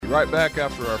right back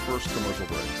after our first commercial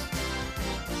breaks.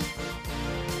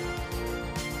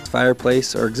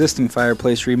 Fireplace or existing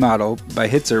fireplace remodel by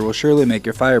Hitzer will surely make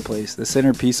your fireplace the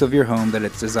centerpiece of your home that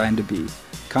it's designed to be.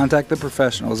 Contact the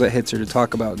professionals at Hitzer to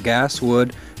talk about gas,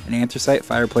 wood, and anthracite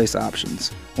fireplace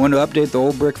options. Want to update the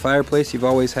old brick fireplace you've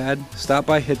always had? Stop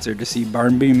by Hitzer to see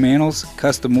barn beam mantles,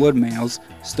 custom wood mantles,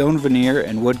 stone veneer,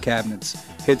 and wood cabinets.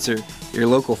 Hitzer, your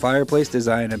local fireplace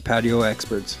design and patio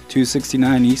experts.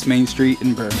 269 East Main Street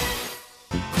in Bern.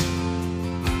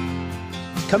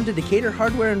 Come to Decatur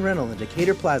Hardware and Rental in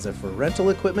Decatur Plaza for rental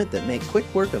equipment that make quick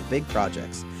work of big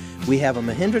projects. We have a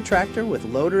Mahindra tractor with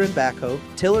loader and backhoe,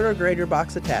 tiller or grader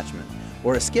box attachment,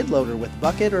 or a skid loader with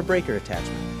bucket or breaker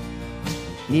attachment.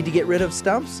 Need to get rid of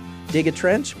stumps, dig a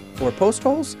trench, or post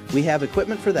holes? We have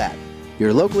equipment for that.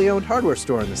 Your locally owned hardware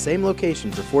store in the same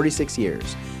location for 46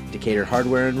 years. Decatur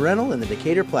Hardware and Rental in the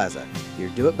Decatur Plaza, your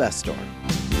do-it-best store.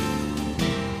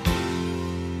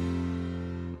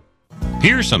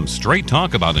 Here's some straight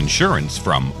talk about insurance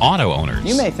from auto owners.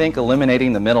 You may think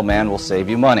eliminating the middleman will save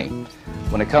you money.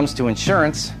 When it comes to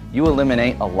insurance, you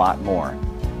eliminate a lot more.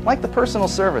 Like the personal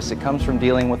service that comes from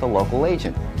dealing with a local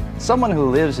agent. Someone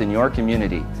who lives in your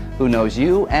community, who knows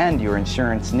you and your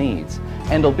insurance needs,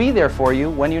 and will be there for you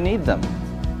when you need them.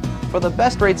 For the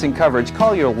best rates and coverage,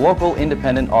 call your local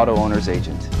independent auto owner's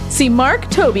agent. See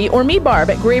Mark, Toby, or me, Barb,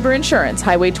 at Graber Insurance,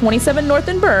 Highway 27 North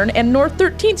in Bern and North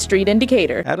 13th Street in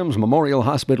Decatur. Adams Memorial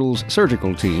Hospital's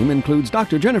surgical team includes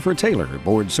Dr. Jennifer Taylor,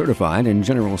 board certified in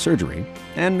general surgery,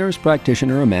 and nurse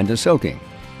practitioner Amanda Selking.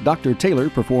 Dr. Taylor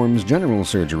performs general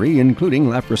surgery, including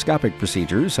laparoscopic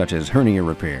procedures such as hernia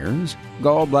repairs,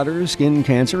 gallbladder, skin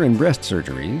cancer and breast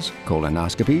surgeries,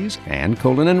 colonoscopies, and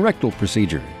colon and rectal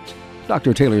procedures.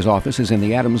 Dr. Taylor's office is in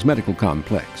the Adams Medical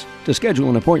Complex. To schedule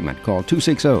an appointment, call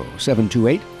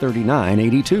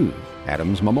 260-728-3982.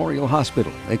 Adams Memorial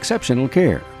Hospital. Exceptional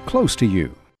care. Close to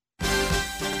you.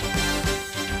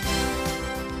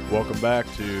 Welcome back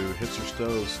to Hitzer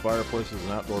Stoves, Fireplaces,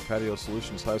 and Outdoor Patio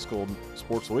Solutions High School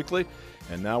Sports Weekly.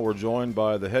 And now we're joined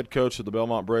by the head coach of the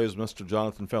Belmont Braves, Mr.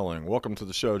 Jonathan Felling. Welcome to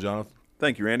the show, Jonathan.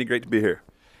 Thank you, Randy. Great to be here.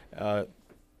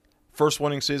 First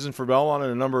winning season for Belmont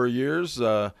in a number of years.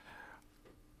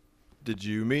 Did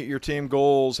you meet your team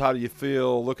goals? How do you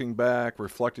feel looking back,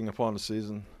 reflecting upon the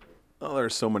season? Well, there are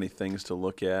so many things to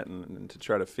look at and to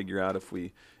try to figure out if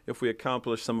we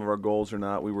accomplished some of our goals or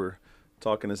not. We were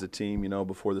talking as a team,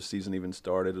 before the season even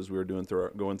started, as we were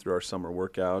going through our summer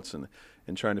workouts and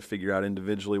trying to figure out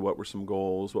individually what were some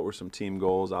goals, what were some team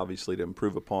goals, obviously to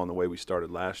improve upon the way we started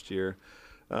last year.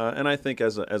 And I think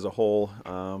as a whole,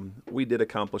 we did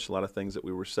accomplish a lot of things that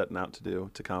we were setting out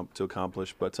to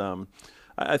accomplish. But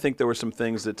I think there were some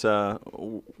things that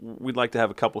we'd like to have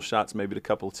a couple shots, maybe at a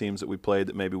couple of teams that we played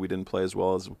that maybe we didn't play as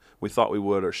well as we thought we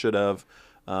would or should have.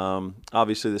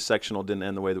 Obviously, the sectional didn't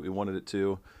end the way that we wanted it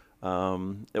to.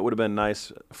 It would have been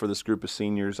nice for this group of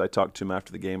seniors. I talked to them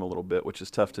after the game a little bit, which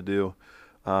is tough to do,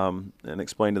 and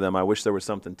explain to them I wish there was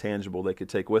something tangible they could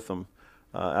take with them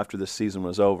after this season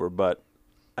was over. But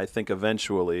I think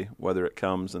eventually, whether it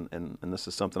comes, and this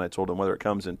is something I told them, whether it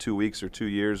comes in 2 weeks or 2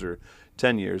 years or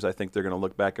 10 years, I think they're going to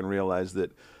look back and realize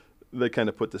that they kind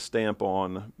of put the stamp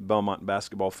on Belmont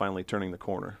basketball finally turning the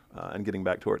corner and getting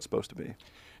back to where it's supposed to be.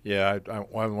 Yeah,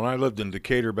 when I lived in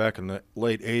Decatur back in the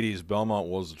late 80s, Belmont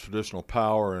was a traditional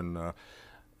power, and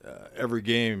every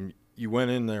game you went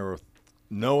in there with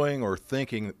knowing or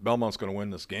thinking that Belmont's going to win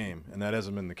this game, and that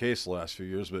hasn't been the case the last few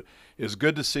years. But it's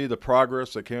good to see the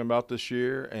progress that came about this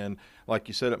year, and like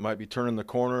you said, it might be turning the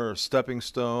corner, a stepping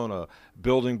stone, a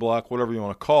building block, whatever you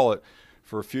want to call it,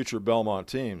 for future Belmont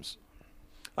teams.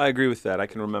 I agree with that. I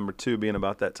can remember, too, being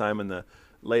about that time in the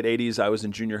late 80s. I was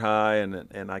in junior high,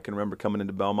 and I can remember coming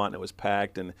into Belmont, and it was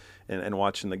packed, and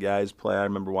watching the guys play. I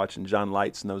remember watching John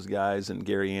Lights and those guys and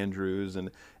Gary Andrews and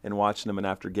watching them. And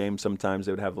after games, sometimes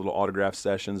they would have little autograph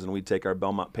sessions, and we'd take our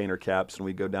Belmont painter caps, and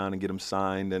we'd go down and get them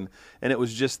signed. And it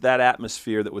was just that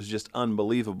atmosphere that was just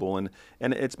unbelievable. And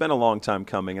it's been a long time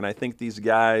coming. And I think these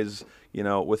guys,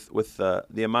 with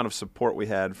the amount of support we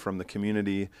had from the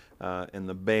community and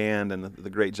the band and the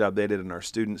great job they did in our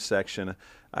student section,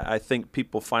 I think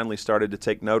people finally started to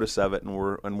take notice of it,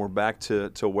 and we're back to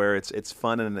where it's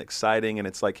fun and exciting, and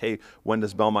it's like, hey, when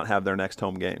does Belmont have their next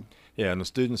home game? Yeah, and the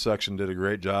student section did a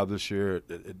great job this year.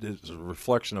 It is a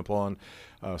reflection upon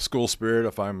school spirit,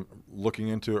 if I'm looking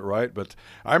into it right. But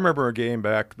I remember a game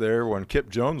back there when Kip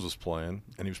Jones was playing,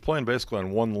 and he was playing basically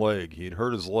on one leg. He'd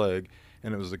hurt his leg,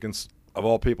 and it was against, of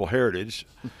all people, Heritage.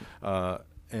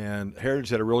 And Heritage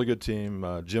had a really good team,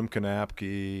 Jim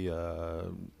Kanapke,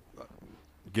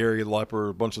 Gary Lepper,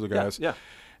 a bunch of the guys. Yeah.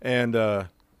 And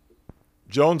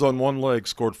Jones on one leg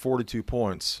scored 42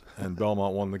 points, and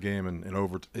Belmont won the game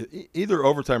in either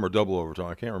overtime or double overtime.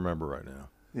 I can't remember right now.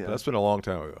 Yeah. That's been a long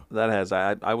time ago. That has.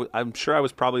 I'm sure I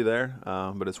was probably there,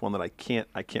 but it's one that I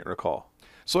can't recall.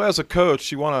 So as a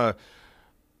coach, you want to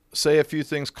say a few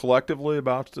things collectively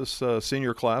about this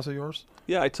senior class of yours?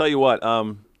 Yeah, I tell you what.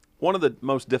 One of the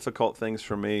most difficult things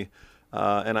for me,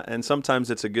 and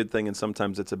sometimes it's a good thing and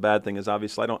sometimes it's a bad thing, is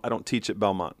obviously I don't teach at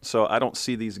Belmont, so I don't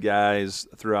see these guys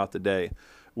throughout the day,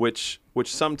 which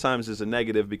sometimes is a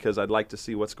negative because I'd like to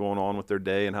see what's going on with their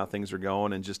day and how things are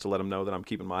going, and just to let them know that I'm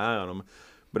keeping my eye on them.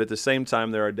 But at the same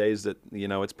time, there are days that,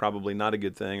 it's probably not a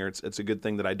good thing, or it's a good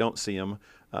thing that I don't see them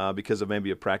because of maybe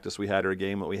a practice we had or a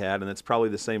game that we had, and it's probably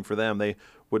the same for them. They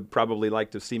would probably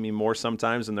like to see me more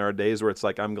sometimes, and there are days where it's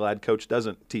like, I'm glad Coach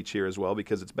doesn't teach here as well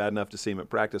because it's bad enough to see him at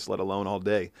practice, let alone all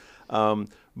day.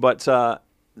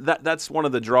 That's one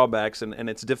of the drawbacks, and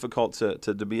it's difficult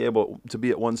to be able to be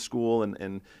at one school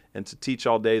and to teach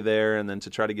all day there, and then to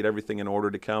try to get everything in order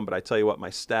to come. But I tell you what, my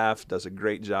staff does a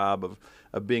great job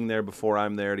of being there before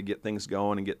I'm there to get things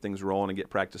going and get things rolling and get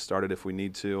practice started if we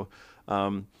need to.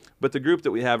 But the group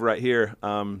that we have right here,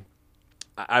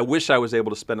 I wish I was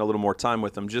able to spend a little more time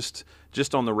with them just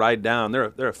on the ride down.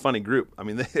 They're a funny group. I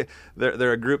mean,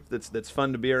 they're a group that's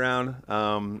fun to be around,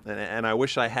 and I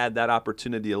wish I had that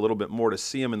opportunity a little bit more to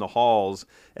see them in the halls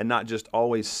and not just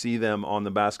always see them on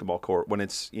the basketball court when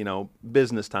it's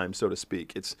business time, so to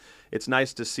speak. It's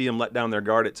nice to see them let down their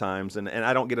guard at times, and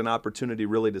I don't get an opportunity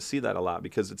really to see that a lot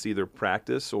because it's either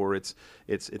practice or it's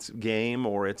game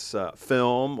or it's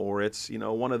film or it's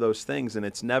one of those things, and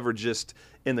it's never just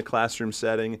in the classroom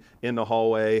setting, in the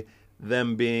hallway,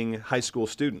 them being high school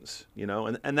students,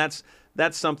 and that's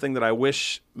something that I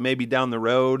wish maybe down the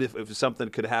road, if something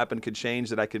could happen, could change,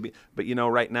 that I could be. But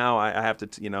right now I have to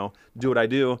do what I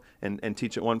do and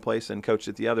teach at one place and coach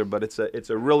at the other. But it's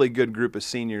a really good group of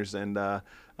seniors, and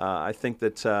I think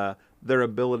that their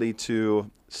ability to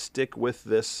stick with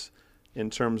this in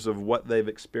terms of what they've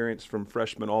experienced from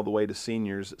freshmen all the way to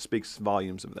seniors speaks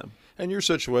volumes of them. And your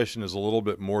situation is a little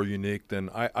bit more unique than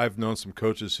I've known some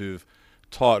coaches who've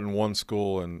taught in one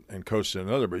school and coached in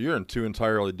another, but you're in two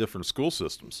entirely different school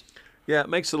systems. Yeah, it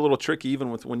makes it a little tricky even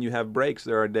with when you have breaks.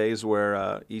 There are days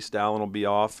where East Allen will be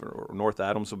off or North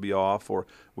Adams will be off, or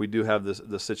we do have the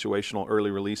situational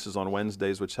early releases on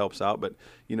Wednesdays, which helps out. But,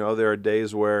 there are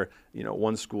days where,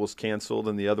 one school's canceled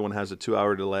and the other one has a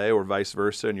 2-hour delay or vice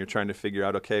versa, and you're trying to figure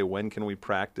out, okay, when can we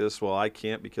practice? Well, I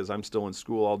can't because I'm still in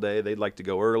school all day. They'd like to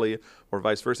go early or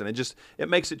vice versa. And it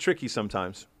makes it tricky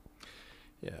sometimes.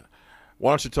 Yeah.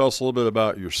 Why don't you tell us a little bit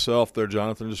about yourself there,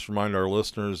 Jonathan? Just remind our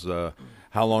listeners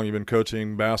how long you've been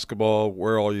coaching basketball,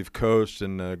 where all you've coached,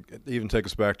 and even take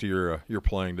us back to your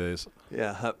playing days.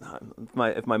 Yeah,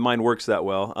 if my mind works that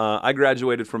well. I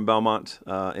graduated from Belmont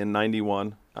in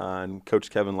 '91, and Coach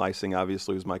Kevin Leising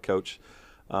obviously was my coach.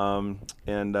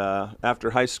 And after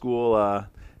high school,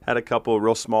 had a couple of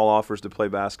real small offers to play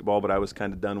basketball, but I was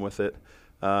kind of done with it.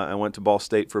 I went to Ball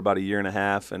State for about a year and a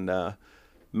half and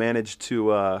managed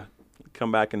to come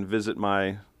back and visit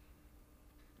my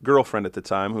girlfriend at the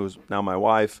time, who's now my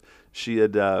wife. She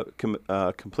had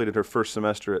completed her first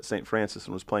semester at St. Francis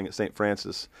and was playing at St.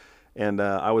 Francis. And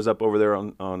I was up over there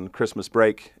on Christmas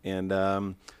break, and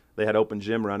they had open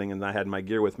gym running, and I had my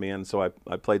gear with me. And so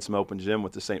I played some open gym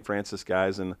with the St. Francis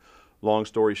guys. And long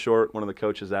story short, one of the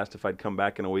coaches asked if I'd come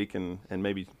back in a week and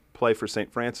maybe play for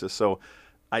St. Francis. So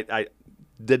I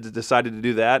decided to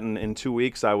do that. And in 2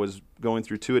 weeks, I was going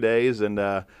through two-a-days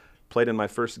and played in my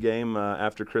first game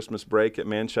after Christmas break at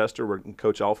Manchester, where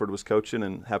Coach Alford was coaching,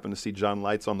 and happened to see John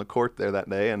Lights on the court there that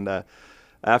day. And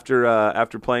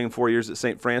after playing 4 years at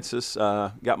St. Francis,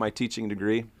 got my teaching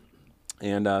degree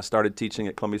and started teaching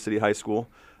at Columbia City High School,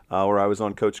 where I was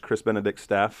on Coach Chris Benedict's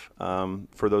staff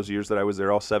for those years that I was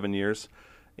there, all 7 years.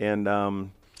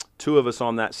 And two of us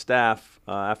on that staff,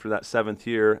 after that 7th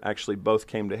year, actually both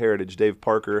came to Heritage. Dave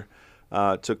Parker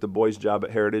took the boys' job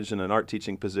at Heritage in an art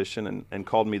teaching position and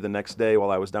called me the next day while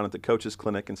I was down at the coaches'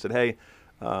 clinic and said, hey,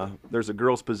 there's a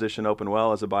girls' position open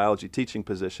as a biology teaching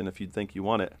position if you'd think you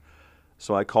want it.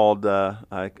 So I called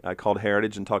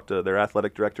Heritage and talked to their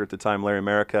athletic director at the time, Larry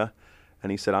America, and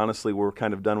he said, honestly, we're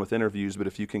kind of done with interviews, but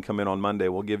if you can come in on Monday,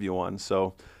 we'll give you one.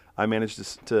 So I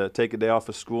managed to take a day off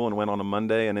of school and went on a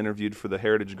Monday and interviewed for the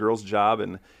Heritage girls' job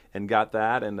and got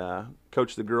that, and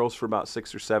coached the girls for about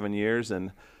 6 or 7 years.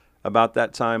 And about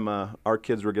that time, our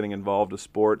kids were getting involved with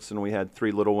sports, and we had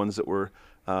 3 little ones that were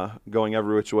going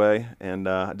every which way, and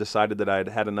I decided that I had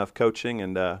had enough coaching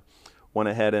and went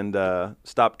ahead and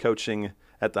stopped coaching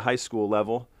at the high school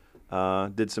level,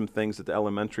 did some things at the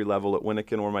elementary level at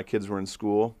Winnikin where my kids were in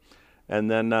school,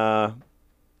 and then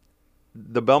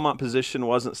the Belmont position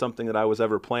wasn't something that I was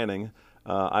ever planning.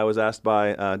 I was asked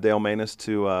by Dale Maness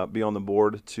to be on the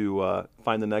board to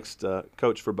find the next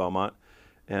coach for Belmont,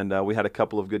 and we had a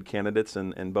couple of good candidates,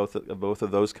 and both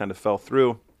of those kind of fell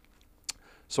through.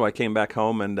 So I came back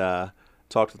home and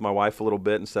talked with my wife a little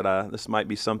bit and said this might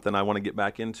be something I want to get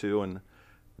back into, and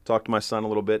talked to my son a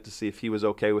little bit to see if he was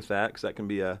okay with that, because that can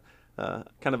be a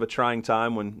kind of a trying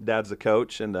time when Dad's the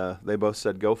coach, and they both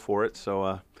said go for it.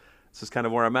 So this is kind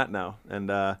of where I'm at now,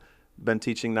 and been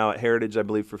teaching now at Heritage, I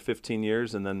believe, for 15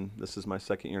 years, and then this is my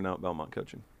second year now at Belmont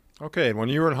coaching. Okay, and when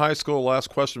you were in high school,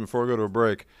 last question before we go to a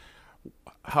break,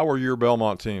 how were your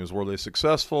Belmont teams? Were they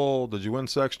successful? Did you win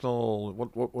sectional?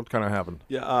 What kind of happened?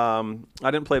 Yeah,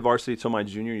 I didn't play varsity till my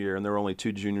junior year, and there were only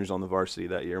 2 juniors on the varsity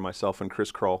that year, myself and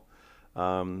Chris Kroll.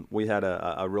 We had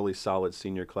a really solid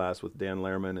senior class with Dan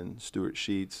Lehrman and Stuart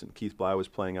Sheets, and Keith Bly was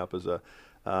playing up as a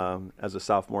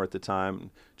sophomore at the time.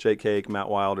 Jake Hake, Matt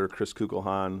Wilder, Chris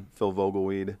Kugelhahn, Phil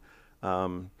Vogelweed,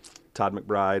 Todd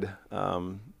McBride.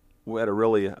 We had a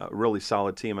really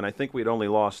solid team, and I think we'd only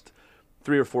lost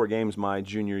 3 or 4 games my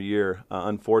junior year.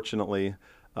 Unfortunately,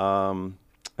 I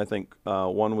think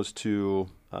one was to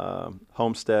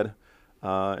Homestead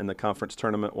in the conference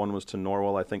tournament. One was to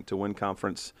Norwell, I think, to win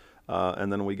conference.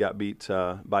 And then we got beat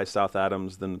by South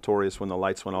Adams, the notorious when the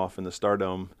lights went off in the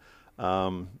Stardome.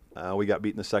 We got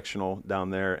beat in the sectional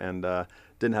down there, and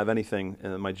didn't have anything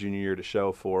in my junior year to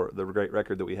show for the great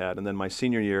record that we had. And then my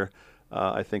senior year,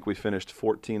 I think we finished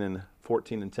 14 and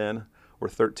 10 or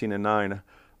 13 and 9.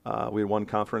 We won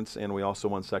conference, and we also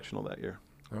won sectional that year.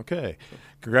 Okay.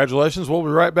 Congratulations. We'll be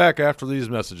right back after these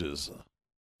messages.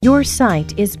 Your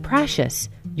sight is precious.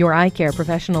 Your eye care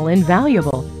professional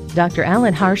invaluable. Dr.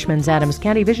 Alan Harshman's Adams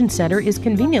County Vision Center is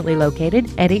conveniently located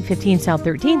at 815 South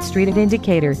 13th Street at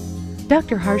Indicator.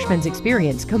 Dr. Harshman's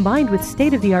experience combined with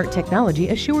state-of-the-art technology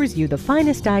assures you the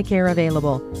finest eye care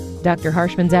available. Dr.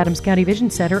 Harshman's Adams County Vision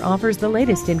Center offers the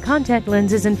latest in contact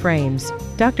lenses and frames.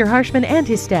 Dr. Harshman and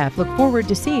his staff look forward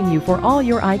to seeing you for all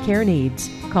your eye care needs.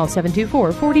 Call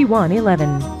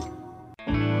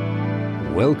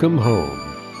 724-4111. Welcome home.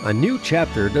 A new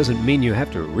chapter doesn't mean you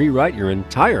have to rewrite your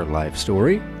entire life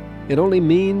story. It only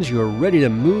means you're ready to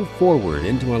move forward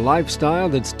into a lifestyle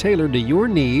that's tailored to your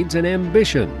needs and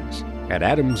ambitions. At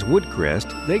Adams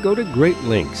Woodcrest, they go to great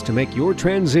lengths to make your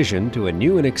transition to a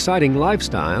new and exciting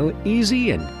lifestyle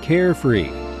easy and carefree.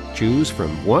 Choose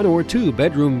from 1 or 2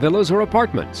 bedroom villas or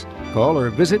apartments. Call or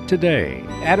visit today.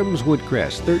 Adams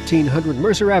Woodcrest, 1300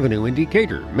 Mercer Avenue in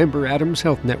Decatur. Member Adams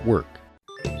Health Network.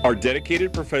 Our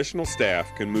dedicated professional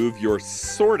staff can move your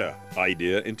sorta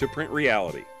idea into print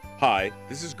reality. Hi,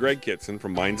 this is Greg Kitson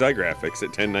from Mind's Eye Graphics at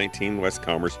 1019 West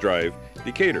Commerce Drive,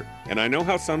 Decatur. And I know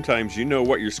how sometimes you know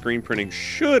what your screen printing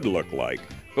should look like,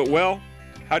 but well,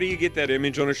 how do you get that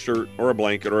image on a shirt or a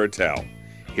blanket or a towel?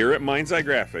 Here at Mind's Eye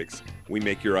Graphics, we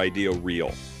make your idea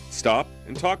real. Stop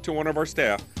and talk to one of our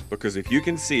staff, because if you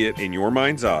can see it in your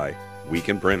mind's eye, we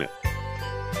can print it.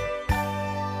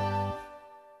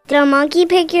 Did a monkey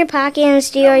pick your pocket and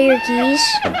steal your keys?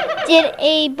 Did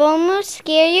a bull moose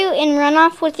scare you and run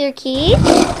off with your keys?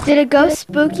 Did a ghost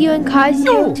spook you and cause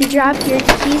you to drop your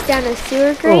keys down a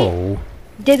sewer grate?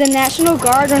 Did the National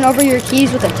Guard run over your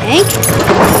keys with a tank?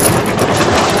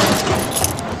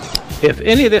 If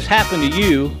any of this happened to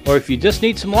you, or if you just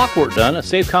need some lock work done, a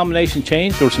safe combination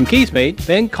changed, or some keys made,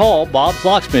 then call Bob's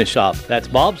Locksmith Shop. That's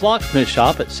Bob's Locksmith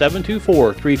Shop at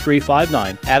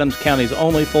 724-3359, Adams County's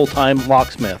only full-time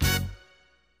locksmith.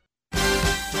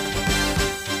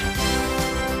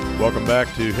 Welcome back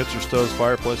to Hitzer Stoves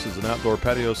Fireplaces and Outdoor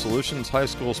Patio Solutions High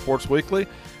School Sports Weekly.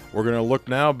 We're going to look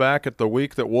now back at the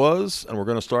week that was, and we're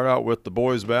going to start out with the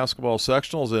boys basketball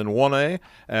sectionals in 1A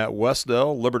at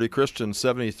Westdale. Liberty Christian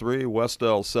 73,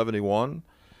 Westdale 71,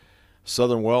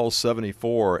 Southern Wells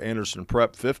 74, Anderson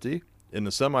Prep 50. In the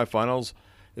semifinals,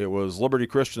 it was Liberty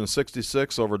Christian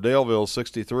 66 over Daleville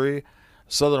 63.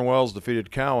 Southern Wells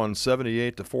defeated Cowan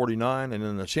 78-49, and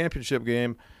in the championship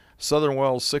game, Southern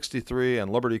Wells 63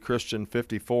 and Liberty Christian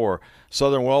 54.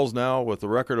 Southern Wells now with the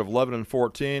record of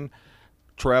 11-14.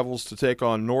 Travels to take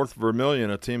on North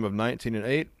Vermilion, a team of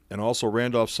 19-8, and also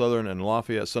Randolph Southern and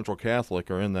Lafayette Central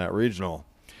Catholic are in that regional.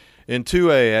 In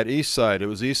 2A at Eastside, it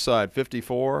was Eastside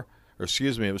 54, it was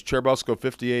Cherubusco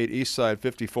 58, Eastside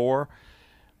 54.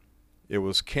 It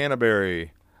was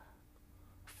Canterbury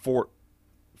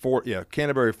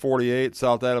Canterbury 48,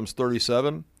 South Adams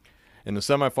 37. In the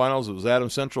semifinals, it was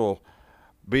Adams Central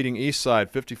beating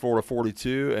Eastside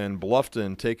 54-42, and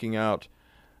Bluffton taking out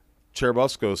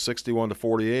Cherubusco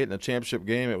 61-48. In the championship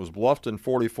game, it was Bluffton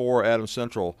 44, Adams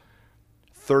Central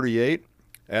 38.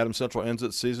 Adams Central ends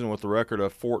its season with a record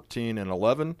of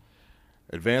 14-11.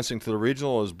 Advancing to the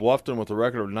regional is Bluffton with a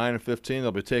record of 9-15.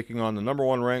 They'll be taking on the number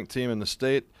 1 ranked team in the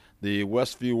state, the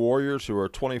Westview Warriors, who are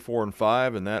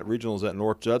 24-5, and that regional is at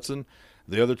North Judson.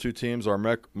 The other 2 teams are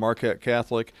Marquette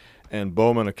Catholic and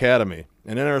Bowman Academy.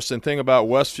 An interesting thing about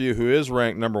Westview, who is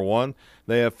ranked number 1,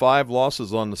 they have 5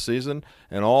 losses on the season,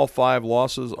 and all 5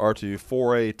 losses are to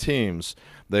 4A teams.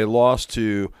 They lost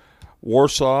to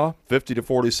Warsaw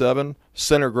 50-47,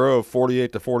 Center Grove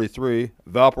 48-43,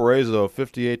 Valparaiso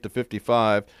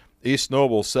 58-55, East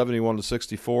Noble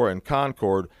 71-64, and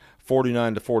Concord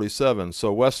 49-47.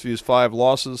 So Westview's 5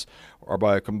 losses are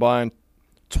by a combined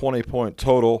 20-point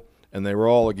total, and they were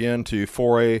all again to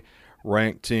 4A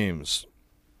ranked teams.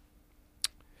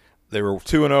 They were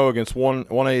 2-0 against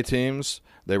 1A teams.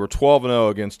 They were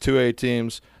 12-0 against 2A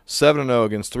teams, 7-0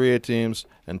 against 3A teams,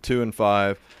 and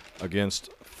 2-5 against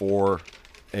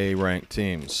 4A ranked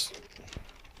teams.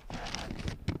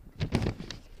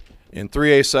 In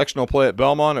 3A sectional play at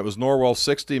Belmont, it was Norwell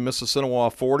 60,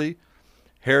 Mississinewa 40,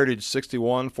 Heritage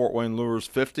 61, Fort Wayne Lures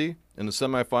 50. In the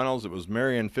semifinals, it was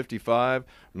Marion 55,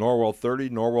 Norwell 30.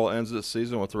 Norwell ends this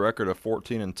season with a record of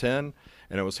 14-10,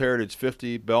 and it was Heritage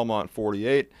 50, Belmont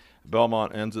 48.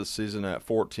 Belmont ends this season at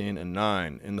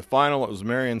 14-9. In the final, it was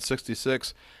Marion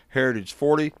 66, Heritage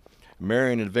 40.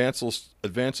 Marion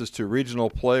advances to regional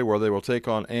play where they will take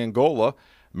on Angola.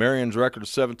 Marion's record is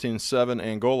 17-7,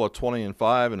 Angola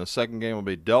 20-5, and the second game will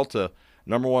be Delta,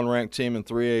 number 1 ranked team in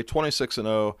 3A,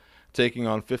 26-0, taking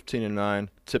on 15-9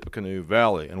 Tippecanoe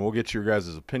Valley. And we'll get your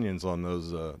guys' opinions on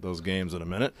those games in a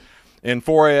minute. In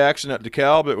 4A action at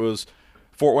DeKalb, it was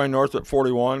Fort Wayne Northrop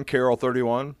 41, Carroll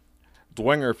 31,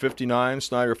 Dwenger 59,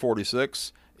 Snyder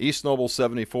 46, East Noble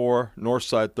 74,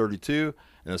 Northside 32.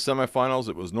 In the semifinals,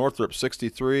 it was Northrop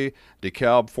 63,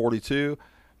 DeKalb 42,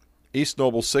 East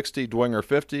Noble 60, Dwenger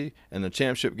 50. In the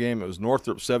championship game, it was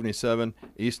Northrop 77,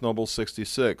 East Noble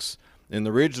 66. In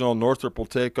the regional, Northrop will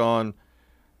take on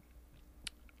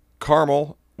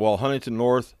Carmel, while Huntington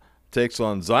North takes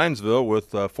on Zionsville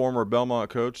with former Belmont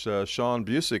coach Sean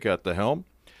Busick at the helm.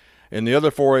 In the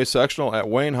other 4A sectional at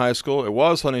Wayne High School, it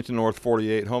was Huntington North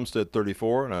 48, Homestead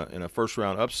 34 in a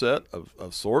first-round upset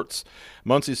of sorts.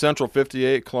 Muncie Central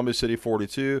 58, Columbia City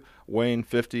 42, Wayne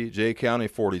 50, Jay County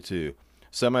 42.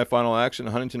 Semifinal action,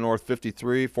 Huntington North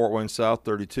 53, Fort Wayne South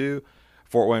 32,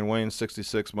 Fort Wayne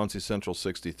 66, Muncie Central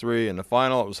 63. In the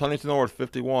final, it was Huntington North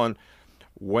 51,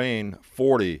 Wayne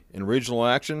 40. In regional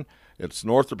action, it's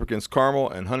Northrop against Carmel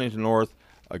and Huntington North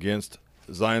against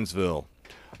Zionsville.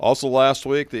 Also last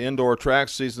week, the indoor track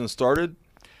season started.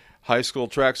 High school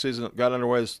track season got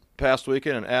underway this past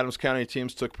weekend, and Adams County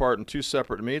teams took part in 2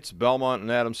 separate meets. Belmont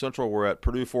and Adams Central were at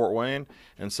Purdue Fort Wayne,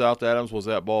 and South Adams was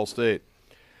at Ball State.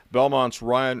 Belmont's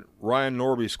Ryan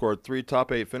Norby scored 3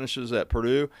 top 8 finishes at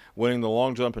Purdue, winning the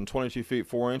long jump in 22 feet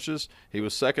 4 inches. He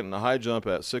was second in the high jump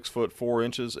at 6 foot 4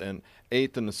 inches and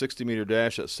 8th in the 60-meter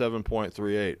dash at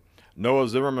 7.38. Noah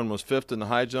Zimmerman was 5th in the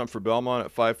high jump for Belmont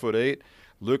at 5 foot 8.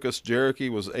 Lucas Jericho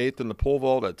was 8th in the pole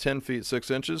vault at 10 feet 6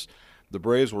 inches. The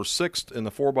Braves were 6th in the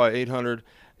 4x800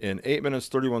 in 8 minutes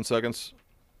and 31 seconds.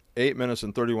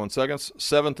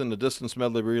 7th in the distance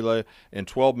medley relay in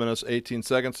 12 minutes 18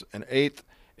 seconds, and 8th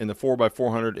in the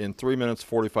 4x400 in 3 minutes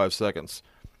 45 seconds.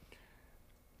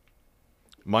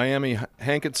 Miami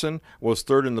Hankinson was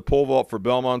 3rd in the pole vault for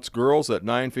Belmont's girls at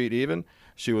 9 feet even.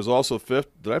 She was also 5th.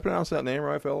 Did I pronounce that name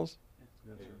right, fellas?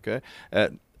 Okay.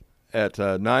 At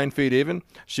 9 feet even.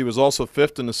 She was also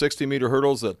 5th in the 60-meter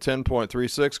hurdles at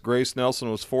 10.36. Grace Nelson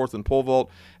was 4th in pole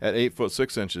vault at 8 foot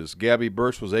 6 inches. Gabby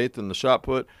Birch was 8th in the shot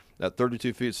put at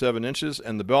 32 feet 7 inches.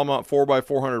 And the Belmont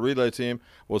 4x400 relay team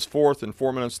was 4th in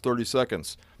 4 minutes 30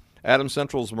 seconds. Adams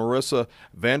Central's Marissa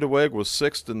Vandeweghe was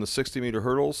 6th in the 60-meter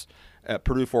hurdles at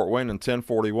Purdue Fort Wayne in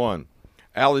 10:41.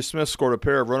 Allie Smith scored a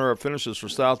pair of runner-up finishes for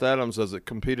South Adams as it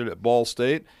competed at Ball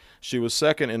State. She was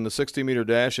 2nd in the 60-meter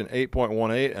dash in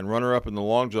 8.18 and runner-up in the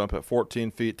long jump at 14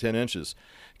 feet 10 inches.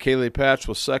 Kaylee Patch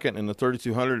was 2nd in the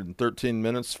 3200 in 13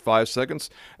 minutes 5 seconds,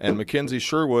 and Mackenzie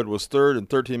Sherwood was 3rd in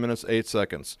 13 minutes 8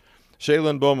 seconds.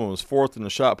 Shaylin Bowman was 4th in the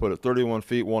shot put at 31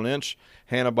 feet 1 inch.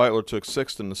 Hannah Beitler took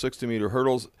 6th in the 60-meter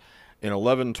hurdles in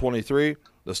 11:23.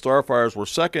 The Starfires were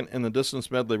 2nd in the distance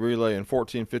medley relay in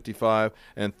 14:55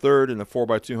 and 3rd in the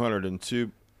 4x200 in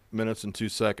 2 minutes and 2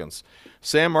 seconds.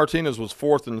 Sam Martinez was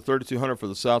 4th in the 3200 for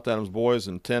the South Adams boys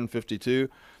in 10:52.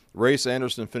 Race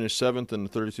Anderson finished 7th in the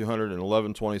 3200 in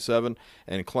 11:27,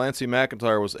 and Clancy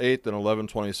McIntyre was 8th in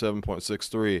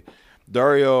 11:27.63.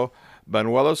 Dario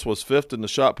Banuelos was 5th in the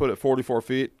shot put at 44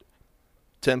 feet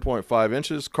 10.5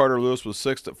 inches. Carter Lewis was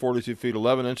 6th at 42 feet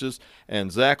 11 inches,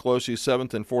 and Zach Loesch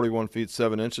 7th in 41 feet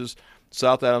 7 inches.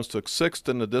 South Adams took 6th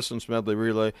in the distance medley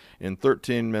relay in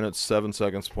 13 minutes 7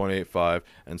 seconds .85,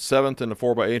 and 7th in the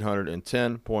 4x800 in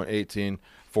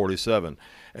 10.1847.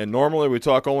 And normally we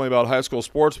talk only about high school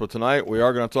sports, but tonight we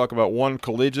are going to talk about one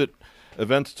collegiate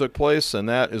event that took place, and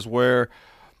that is where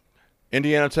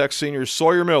Indiana Tech senior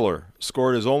Sawyer Miller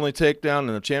scored his only takedown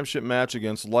in the championship match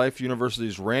against Life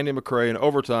University's Randy McCray in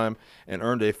overtime and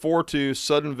earned a 4-2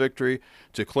 sudden victory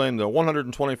to claim the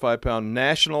 125-pound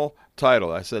national title.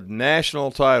 I said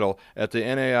national title at the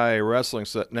NAIA Wrestling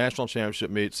National Championship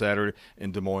meet Saturday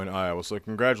in Des Moines, Iowa. So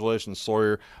congratulations,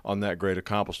 Sawyer, on that great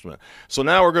accomplishment. So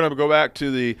now we're going to go back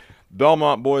to the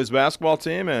Belmont boys basketball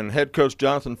team and head coach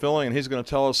Jonathan Filling, and he's going to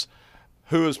tell us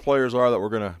who his players are that we're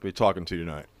going to be talking to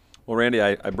tonight. Well, Randy,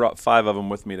 I brought 5 of them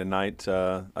with me tonight.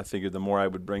 I figured the more I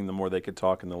would bring, the more they could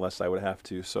talk and the less I would have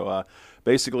to. So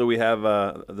basically we have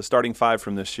the starting 5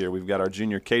 from this year. We've got our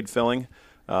junior Cade Filling,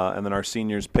 and then our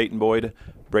seniors Peyton Boyd,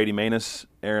 Brady Manus,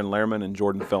 Aaron Lehrman, and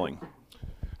Jordan Filling.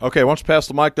 Okay, why don't you pass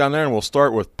the mic down there, and we'll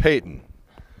start with Peyton.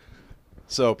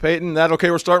 So, Peyton, that okay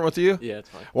we're starting with you? Yeah, it's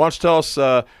fine. Why don't you tell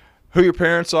us who your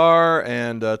parents are,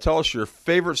 and tell us your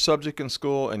favorite subject in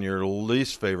school and your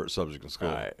least favorite subject in school.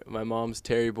 All right. My mom's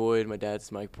Terry Boyd. My dad's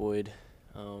Mike Boyd.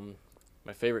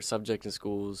 My favorite subject in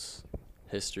school is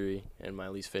history, and my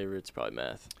least favorite is probably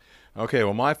math. Okay,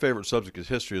 well, my favorite subject is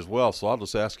history as well, so I'll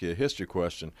just ask you a history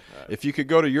question. Right. If you could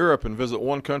go to Europe and visit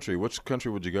one country, which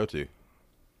country would you go to?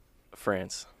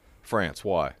 France. France.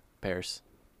 Why? Paris.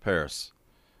 Paris.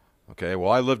 Okay,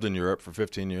 well, I lived in Europe for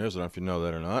 15 years. I don't know if you know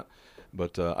that or not.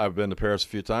 But I've been to Paris a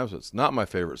few times. It's not my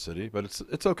favorite city, but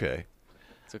it's okay.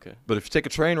 It's okay. But if you take a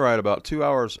train ride about 2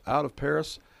 hours out of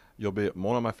Paris, you'll be at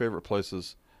one of my favorite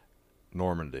places,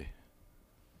 Normandy.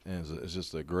 And it's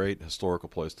just a great historical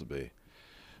place to be.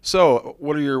 So,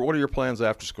 what are your plans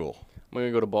after school? I'm going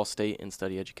to go to Ball State and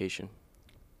study education.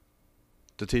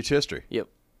 To teach history? Yep,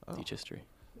 teach history.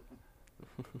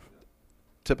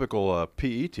 Typical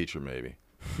PE teacher, maybe.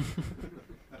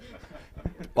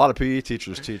 A lot of PE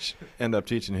teachers end up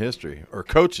teaching history, or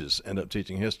coaches end up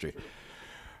teaching history.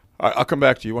 I'll come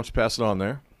back to you. Why don't you pass it on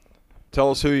there? Tell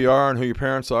us who you are and who your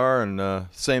parents are, and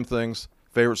same things,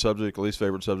 favorite subject, least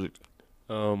favorite subject.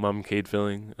 I'm Cade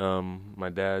Filling. My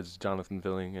dad's Jonathan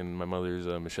Filling, and my mother's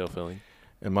Michelle Filling.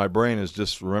 And my brain has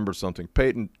just remembered something.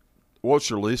 Peyton, what's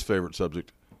your least favorite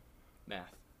subject?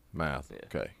 Math. Math, Yeah.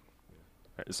 okay.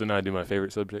 All right, so now I do my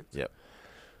favorite subject? Yep.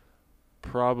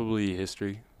 Probably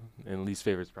history, and least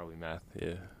favorite's probably math,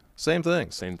 yeah. Same thing?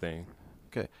 Same thing.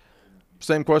 Okay.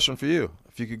 Same question for you.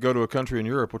 If you could go to a country in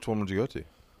Europe, which one would you go to?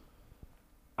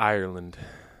 Ireland.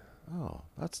 Oh,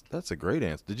 that's a great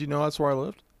answer. Did you know that's where I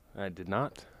lived? I did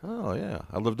not. Oh, yeah.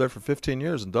 I lived there for 15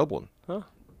 years in Dublin. Huh.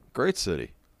 Great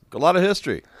city. A lot of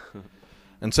history.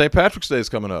 And St. Patrick's Day is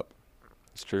coming up.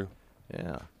 It's true.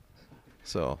 Yeah.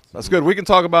 So that's good. We can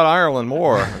talk about Ireland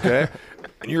more, okay?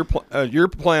 Your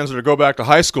plans are to go back to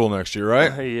high school next year,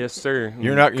 right? Yes, sir.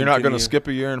 You're not going to skip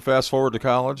a year and fast forward to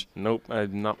college? Nope,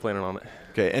 I'm not planning on it.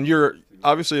 Okay, and you're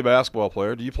obviously a basketball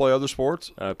player. Do you play other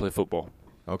sports? I play football.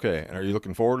 Okay, and are you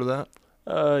looking forward to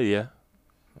that? Yeah.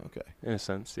 Okay. In a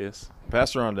sense, yes.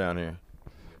 Pass her on down here.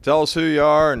 Tell us who you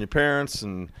are and your parents,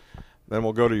 and then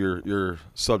we'll go to your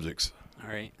subjects. All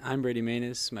right. I'm Brady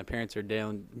Manus. My parents are Dale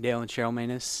and Cheryl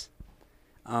Manus.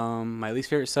 My least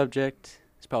favorite subject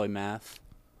is probably math.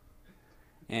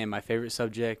 And my favorite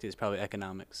subject is probably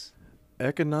economics.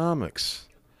 Economics.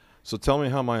 So tell me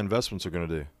how my investments are going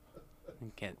to do.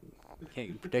 You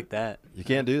can't predict that. You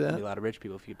can't do that? There'd be a lot of rich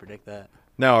people if you predict that.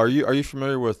 Now, are you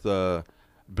familiar with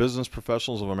Business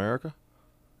Professionals of America?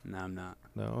 No, I'm not.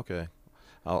 No, okay.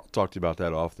 I'll talk to you about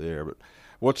that off the air.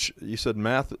 But you said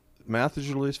math is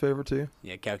your least favorite too?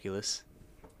 Yeah, calculus.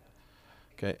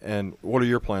 Okay, and what are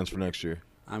your plans for next year?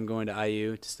 I'm going to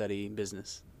IU to study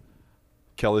business.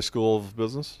 Kelley School of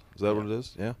Business? Is that what it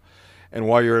is? Yeah. And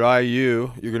while you're at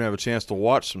IU, you're going to have a chance to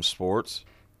watch some sports.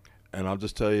 And I'll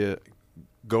just tell you,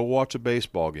 go watch a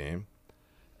baseball game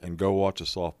and go watch a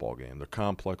softball game. Their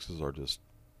complexes are just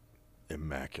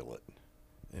immaculate.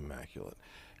 Immaculate.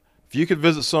 If you could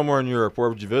visit somewhere in Europe, where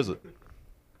would you visit?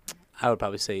 I would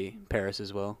probably say Paris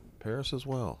as well. Paris as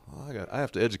well. I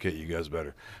have to educate you guys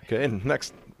better. Okay, and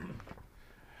next.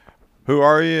 Who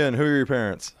are you and who are your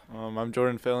parents? I'm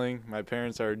Jordan Filling. My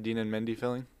parents are Dean and Mindy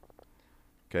Filling.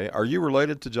 Okay, are you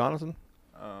related to Jonathan?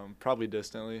 Probably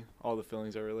distantly. All the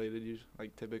Fillings are related, usually,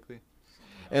 like typically.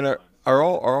 And are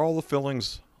all the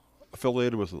Fillings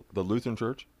affiliated with the Lutheran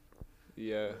Church?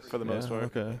 Yeah, for the most part.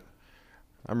 Okay.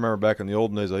 I remember back in the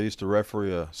olden days, I used to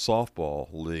referee a softball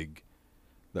league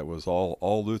that was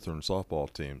all Lutheran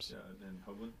softball teams. Yeah, in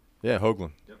Hoagland? Yeah,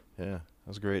 Hoagland. Yep. Yeah,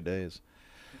 those great days.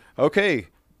 Okay,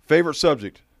 Favorite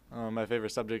subject? My favorite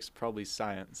subject's probably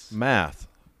science. Math.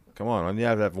 Come on, you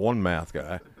have to have one math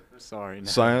guy. Sorry. No.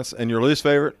 Science. And your least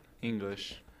favorite?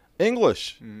 English.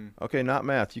 English. Mm-hmm. Okay, not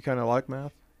math. You kind of like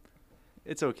math?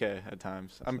 It's okay at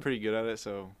times. I'm pretty good at it,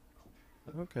 so.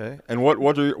 Okay. And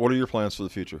what are your plans for the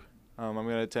future? I'm going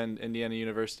to attend Indiana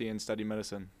University and study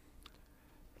medicine.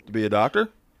 To be a doctor?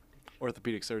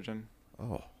 Orthopedic surgeon.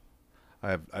 Oh, I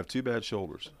have two bad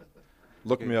shoulders.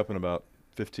 Look me up in about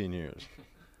 15 years.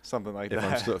 Something like if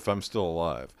that. If I'm still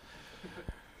alive.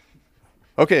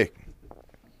 Okay.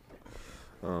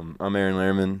 I'm Aaron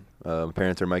Lehrman. My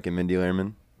parents are Mike and Mindy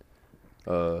Lehrman.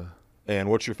 And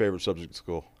what's your favorite subject at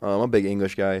school? I'm a big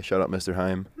English guy. Shout out Mr.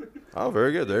 Heim. Oh,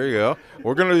 very good. There you go.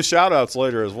 We're going to do shout-outs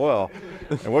later as well.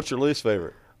 And what's your least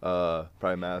favorite?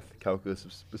 Probably math, calculus,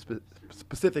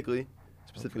 specifically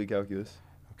calculus.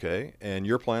 Okay. And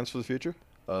your plans for the future?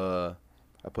 I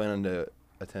plan on to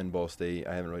attend Ball State.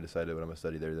 I haven't really decided what I'm going to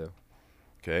study there, though.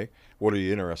 Okay. What are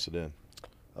you interested in?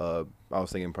 I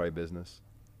was thinking probably business.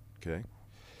 Okay.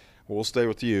 Well, we'll stay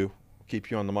with you.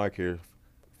 Keep you on the mic here.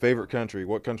 Favorite country?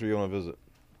 What country you want to visit?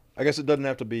 I guess it doesn't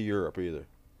have to be Europe either.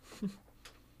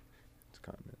 It's a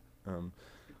continent.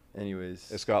 Anyways.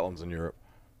 Scotland's in Europe.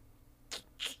 I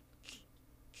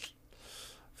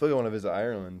feel like I want to visit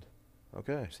Ireland.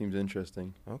 Okay. Seems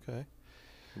interesting. Okay.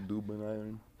 Dublin,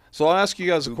 Ireland. So I'll ask you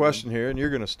guys a question here, and you're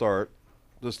going to start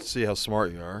just to see how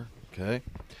smart you are. Okay.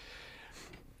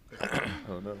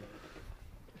 Oh, no.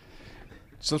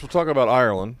 Since we're talking about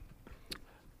Ireland,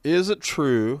 is it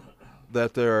true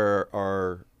that there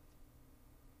are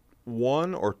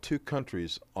one or two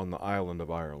countries on the island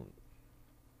of Ireland?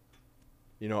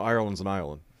 You know, Ireland's an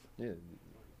island. Yeah,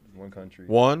 one country.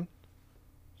 One?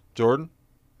 Jordan?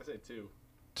 I say two.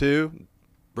 Two?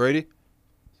 Brady?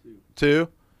 Two?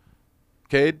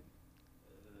 Cade?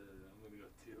 I'm going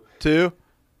to go two.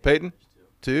 Peyton?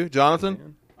 Two.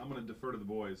 Jonathan? I'm going to defer to the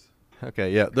boys.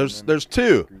 Okay, yeah. There's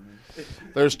two.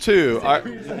 There's two.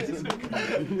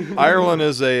 Ireland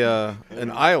is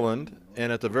an island,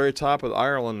 and at the very top of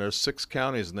Ireland, there's 6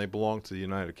 counties, and they belong to the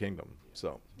United Kingdom.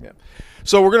 So, yeah.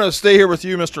 So we're going to stay here with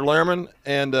you, Mr. Lehrman,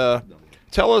 and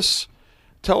tell us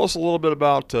a little bit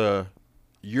about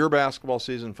your basketball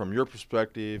season from your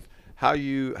perspective, how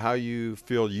you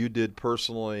feel you did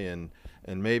personally, and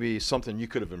maybe something you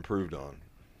could have improved on.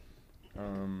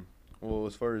 Well,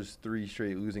 as far as 3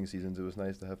 straight losing seasons, it was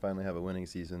nice to finally have a winning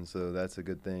season, so that's a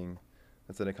good thing.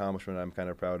 That's an accomplishment I'm kind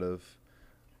of proud of.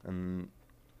 And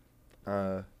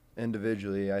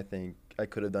individually, I think I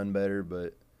could have done better,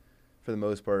 but for the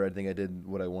most part, I think I did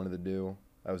what I wanted to do.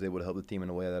 I was able to help the team in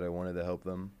a way that I wanted to help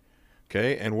them.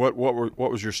 Okay, and what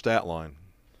was your stat line?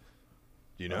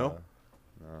 Do you know?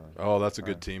 Oh, that's a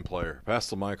good team player.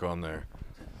 Pass the mic on there.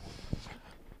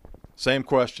 Same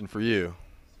question for you.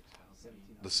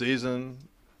 The season,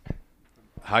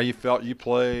 how you felt you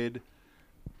played,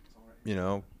 you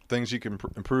know, things you can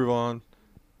improve on.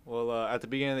 Well, at the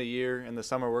beginning of the year in the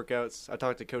summer workouts, I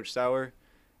talked to Coach Sauer,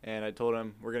 and I told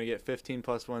him we're going to get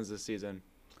 15-plus wins this season.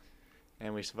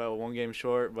 And we fell 1 game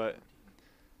short, but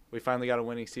we finally got a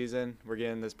winning season. We're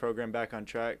getting this program back on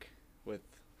track with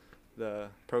the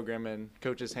program in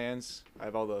Coach's hands. I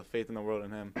have all the faith in the world in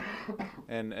him.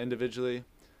 And individually,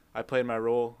 I played my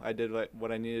role. I did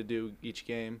what I needed to do each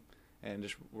game and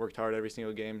just worked hard every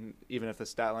single game, even if the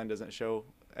stat line doesn't show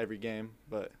every game,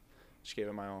 but just gave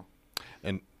it my all.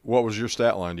 And what was your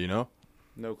stat line? Do you know?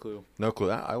 No clue. No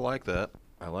clue. I like that.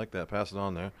 I like that. Pass it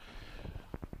on there.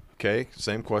 Okay,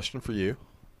 same question for you.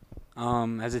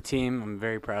 As a team, I'm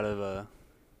very proud of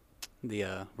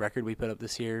the record we put up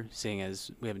this year, seeing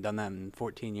as we haven't done that in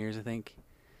 14 years, I think.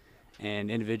 And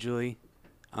individually,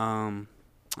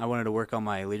 I wanted to work on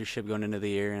my leadership going into the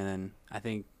year, and then I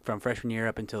think from freshman year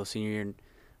up until senior year,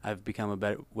 I've become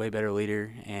a way better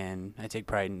leader, and I take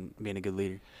pride in being a good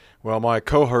leader. Well, my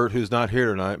cohort who's not here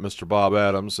tonight, Mr. Bob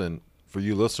Adams, and for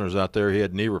you listeners out there, he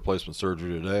had knee replacement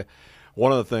surgery today.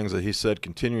 One of the things that he said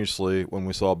continuously when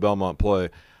we saw Belmont play,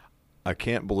 I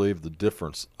can't believe the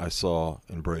difference I saw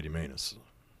in Brady Manus,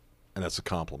 and that's a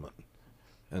compliment.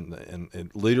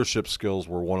 And leadership skills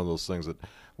were one of those things that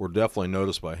were definitely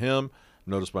noticed by him,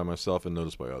 noticed by myself, and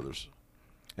noticed by others.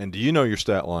 And do you know your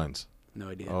stat lines? No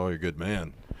idea. Oh, you're a good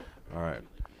man. All right.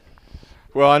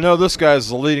 Well, I know this guy's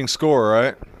the leading scorer,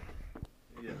 right?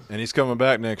 Yes. And he's coming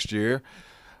back next year.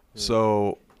 Yeah.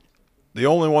 So the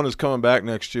only one who's coming back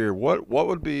next year, what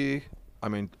would be – I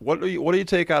mean, what do you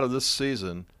take out of this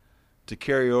season to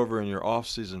carry over in your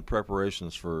off-season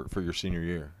preparations for your senior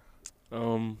year?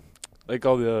 Like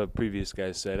all the previous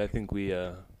guys said, I think we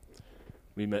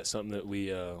met something that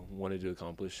we wanted to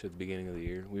accomplish at the beginning of the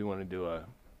year. We wanted to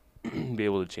be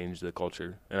able to change the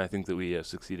culture, and I think that we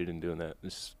succeeded in doing that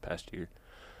this past year.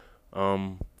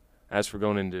 As for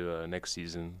going into next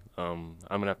season, I'm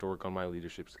going to have to work on my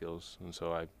leadership skills, and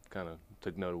so I kind of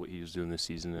took note of what he was doing this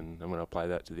season, and I'm going to apply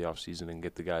that to the off-season and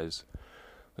get the guys,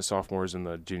 the sophomores and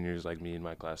the juniors like me in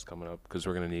my class coming up, because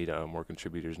we're going to need more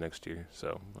contributors next year.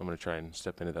 So I'm going to try and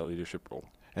step into that leadership role.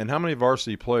 And how many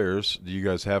varsity players do you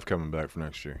guys have coming back for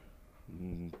next year?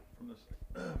 From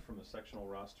the sectional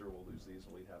roster, we'll lose these,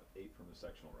 and we'd have 8 from the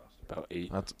sectional roster. About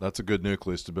 8. That's a good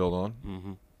nucleus to build on.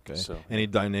 Mm-hmm. Okay. So, any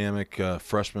dynamic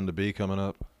freshmen to be coming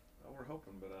up? We're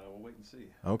hoping, but we'll wait and see.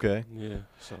 Okay. Yeah.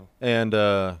 So. And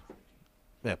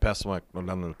pass the mic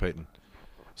down to Peyton.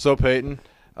 So Peyton,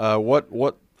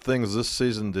 what things this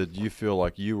season did you feel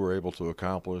like you were able to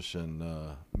accomplish, and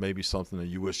maybe something that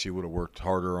you wish you would have worked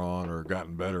harder on or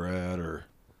gotten better at, or?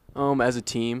 As a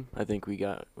team, I think we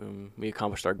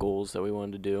accomplished our goals that we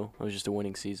wanted to do. It was just a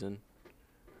winning season,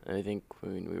 and I think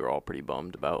we were all pretty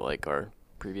bummed about like our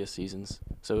previous seasons.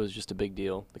 So it was just a big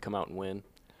deal to come out and win.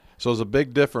 So it was a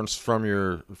big difference from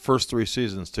your first 3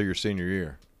 seasons to your senior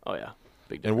year. Oh yeah,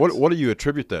 big difference. And what do you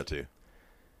attribute that to?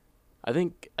 I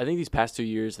think these past 2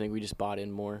 years, I think we just bought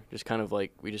in more. Just kind of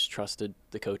like we just trusted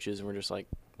the coaches, and we're just like,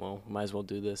 well, might as well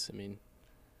do this. I mean,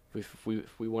 if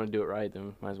we want to do it right,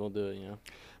 then might as well do it, you know.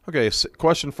 Okay,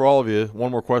 question for all of you. One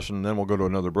more question, and then we'll go to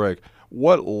another break.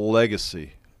 What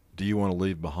legacy do you want to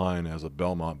leave behind as a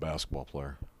Belmont basketball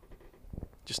player?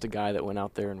 Just a guy that went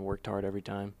out there and worked hard every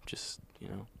time. Just,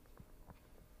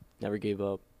 never gave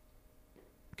up.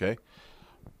 Okay.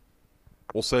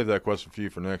 We'll save that question for you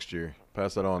for next year.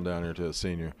 Pass that on down here to the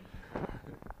senior.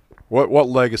 What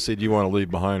legacy do you want to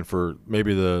leave behind for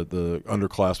maybe the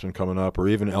underclassmen coming up, or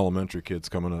even elementary kids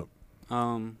coming up?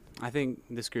 I think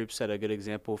this group set a good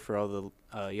example for all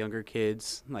the younger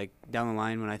kids. Like down the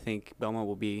line, when I think Belmont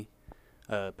will be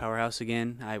a powerhouse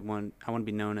again, I want to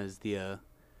be known as the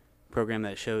program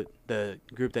that showed the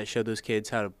group that showed those kids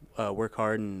how to work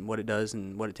hard and what it does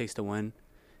and what it takes to win.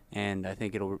 And I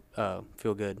think it'll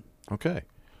feel good. Okay,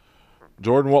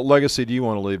 Jordan, what legacy do you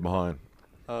want to leave behind?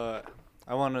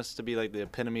 I want us to be like the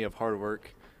epitome of hard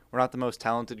work. We're not the most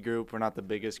talented group. We're not the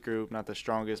biggest group, not the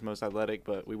strongest, most athletic,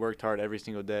 but we worked hard every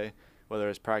single day, whether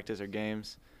it's practice or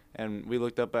games. And we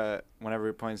looked up at whenever we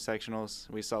were playing sectionals,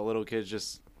 we saw little kids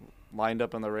just lined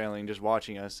up on the railing just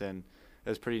watching us, and it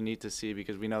was pretty neat to see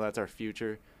because we know that's our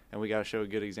future, and we got to show a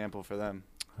good example for them.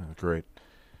 Great.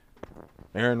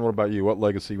 Aaron, what about you? What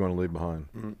legacy you want to leave behind?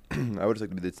 I would just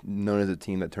like to be known as a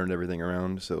team that turned everything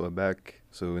around. So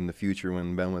in the future,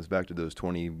 when Belmont's back to those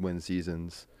 20-win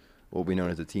seasons, we'll be known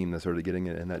as a team that's sort of getting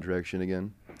it in that direction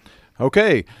again.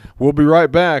 Okay, we'll be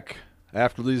right back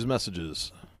after these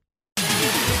messages.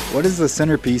 What is the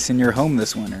centerpiece in your home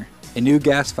this winter? A new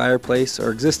gas fireplace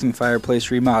or existing fireplace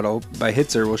remodel by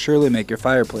Hitzer will surely make your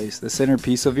fireplace the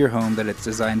centerpiece of your home that it's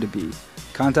designed to be.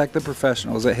 Contact the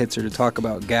professionals at Hitzer to talk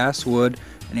about gas, wood,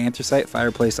 and anthracite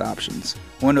fireplace options.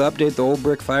 Want to update the old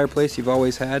brick fireplace you've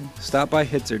always had? Stop by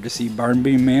Hitzer to see barn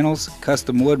beam mantles,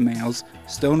 custom wood mantles,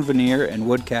 stone veneer, and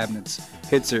wood cabinets.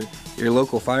 Hitzer, your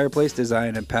local fireplace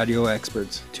design and patio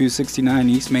experts. 269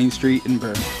 East Main Street in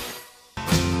Bern.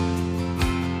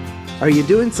 Are you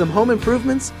doing some home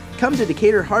improvements? Come to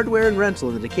Decatur Hardware and Rental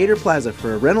in the Decatur Plaza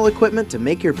for rental equipment to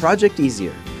make your project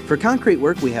easier. For concrete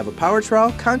work, we have a power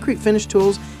trowel, concrete finish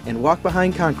tools, and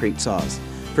walk-behind concrete saws.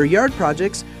 For yard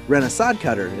projects, rent a sod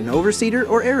cutter, an overseeder,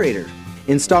 or aerator.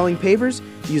 Installing pavers,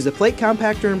 use the plate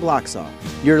compactor and block saw.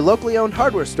 Your locally owned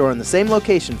hardware store in the same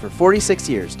location for 46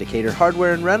 years, Decatur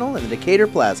Hardware and Rental in the Decatur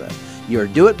Plaza. Your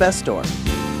do-it-best store.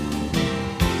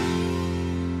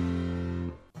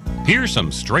 Here's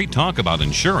some straight talk about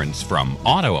insurance from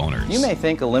auto owners. You may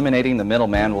think eliminating the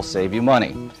middleman will save you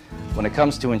money. When it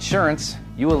comes to insurance,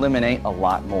 you eliminate a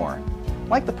lot more.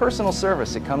 Like the personal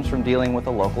service that comes from dealing with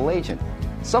a local agent.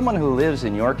 Someone who lives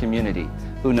in your community,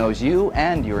 who knows you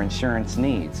and your insurance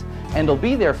needs, and will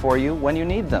be there for you when you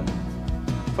need them.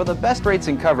 For the best rates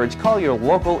and coverage, call your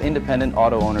local independent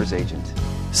auto owner's agent.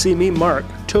 See me, Mark,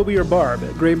 Toby, or Barb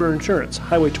at Graber Insurance,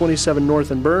 Highway 27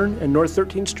 North in Bern and North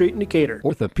 13th Street in Decatur.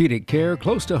 Orthopedic care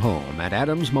close to home at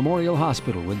Adams Memorial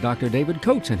Hospital with Dr. David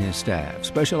Coates and his staff,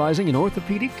 specializing in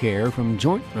orthopedic care from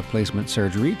joint replacement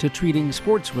surgery to treating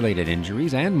sports-related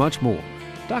injuries and much more.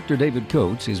 Dr. David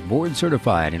Coates is board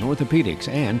certified in orthopedics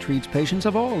and treats patients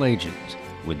of all ages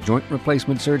with joint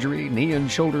replacement surgery, knee and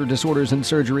shoulder disorders and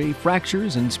surgery,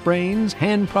 fractures and sprains,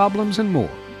 hand problems, and more.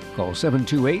 Call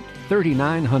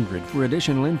 728-3900 for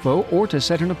additional info or to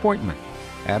set an appointment.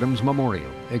 Adams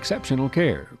Memorial, exceptional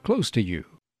care close to you.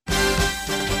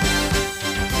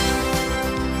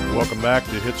 Welcome back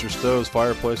to Hitzer Stoves,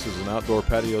 Fireplaces, and Outdoor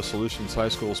Patio Solutions High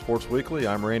School Sports Weekly.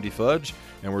 I'm Randy Fudge,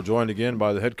 and we're joined again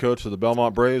by the head coach of the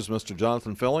Belmont Braves, Mr.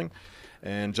 Jonathan Filling.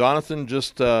 And Jonathan,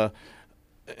 just in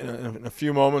a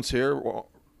few moments here,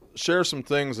 share some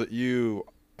things that you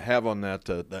have on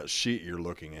that sheet you're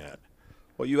looking at.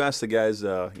 Well, you asked the guys,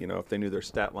 if they knew their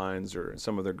stat lines or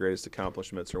some of their greatest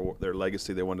accomplishments or their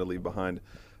legacy they wanted to leave behind.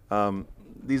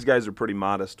 These guys are pretty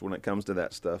modest when it comes to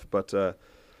that stuff, but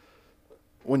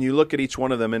when you look at each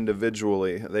one of them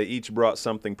individually, they each brought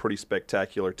something pretty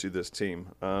spectacular to this team.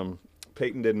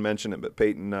 Peyton didn't mention it, but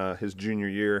Peyton, his junior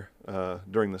year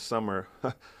during the summer,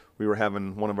 we were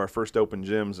having one of our first open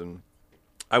gyms, and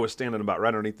I was standing about right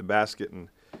underneath the basket, and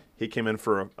he came in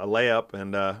for a layup,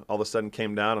 and all of a sudden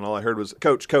came down, and all I heard was,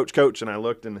 "Coach, coach, coach," and I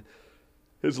looked, and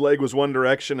his leg was one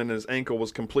direction, and his ankle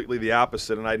was completely the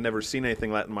opposite, and I'd never seen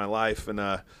anything like that in my life. And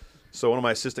so one of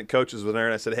my assistant coaches was there,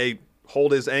 and I said, "Hey,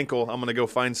 hold his ankle. I'm going to go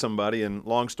find somebody." And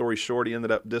long story short, he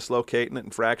ended up dislocating it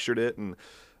and fractured it and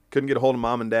couldn't get a hold of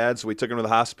mom and dad. So we took him to the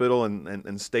hospital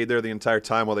and stayed there the entire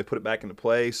time while they put it back into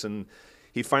place. And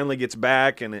he finally gets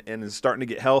back and is starting to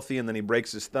get healthy. And then he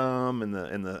breaks his thumb in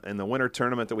the winter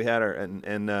tournament that we had.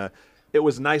 It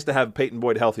was nice to have Peyton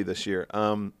Boyd healthy this year.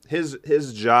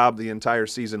 His job the entire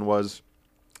season was,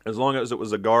 as long as it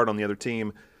was a guard on the other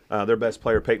team, their best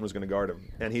player, Peyton, was going to guard him.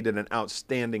 And he did an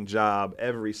outstanding job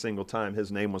every single time his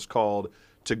name was called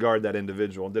to guard that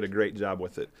individual, and did a great job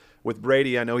with it. With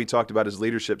Brady, I know he talked about his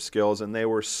leadership skills, and they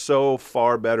were so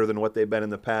far better than what they've been in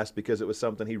the past because it was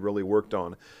something he really worked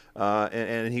on.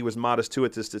 And he was modest too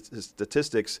at his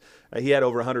statistics. He had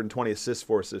over 120 assists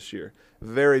for us this year.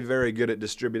 Very, very good at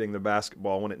distributing the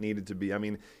basketball when it needed to be. I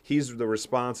mean, he's the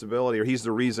responsibility, or he's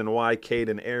the reason why Cade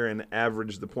and Aaron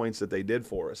averaged the points that they did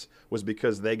for us, was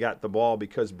because they got the ball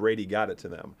because Brady got it to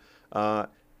them.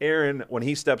 Aaron, when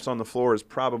he steps on the floor, is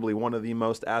probably one of the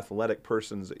most athletic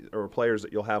persons or players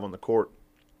that you'll have on the court.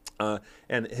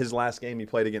 And his last game he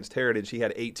played against Heritage, he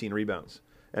had 18 rebounds.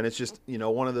 And it's just,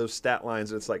 one of those stat lines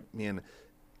that's like, man,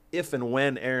 if and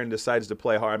when Aaron decides to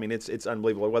play hard, I mean, it's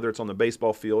unbelievable. Whether it's on the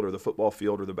baseball field or the football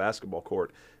field or the basketball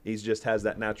court, he just has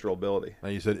that natural ability. Now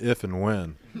you said if and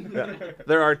when. Yeah.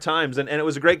 There are times, and it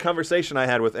was a great conversation I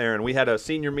had with Aaron. We had a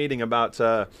senior meeting about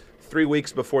 3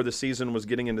 weeks before the season was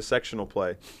getting into sectional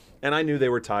play. And I knew they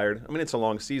were tired. I mean, it's a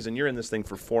long season. You're in this thing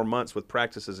for 4 months with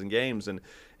practices and games. And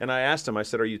I asked him, I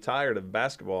said, "Are you tired of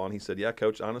basketball?" And he said, "Yeah,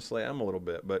 Coach, honestly, I'm a little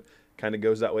bit. But kind of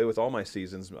goes that way with all my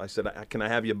seasons." I said, "Can I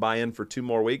have you buy in for 2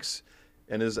 more weeks?"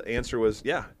 And his answer was,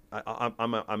 "Yeah,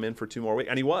 I'm in for 2 more weeks."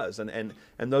 And he was. And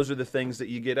those are the things that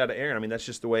you get out of Aaron. I mean, that's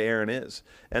just the way Aaron is.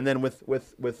 And then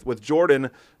with Jordan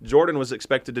was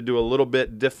expected to do a little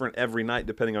bit different every night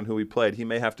depending on who he played. He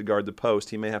may have to guard the post.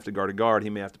 He may have to guard a guard. He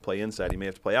may have to play inside. He may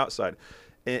have to play outside.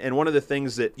 And one of the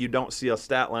things that you don't see a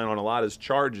stat line on a lot is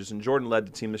charges. And Jordan led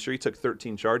the team this year. He took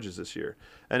 13 charges this year.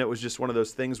 And it was just one of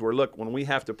those things where, look, when we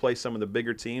have to play some of the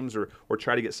bigger teams or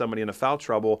try to get somebody into foul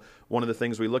trouble, one of the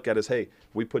things we look at is, hey,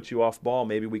 we put you off ball,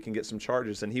 maybe we can get some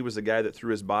charges. And he was the guy that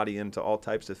threw his body into all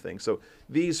types of things. So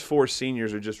these 4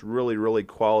 seniors are just really, really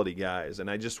quality guys. And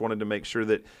I just wanted to make sure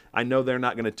that I know they're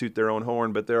not going to toot their own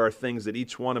horn, but there are things that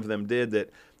each one of them did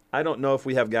that I don't know if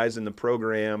we have guys in the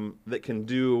program that can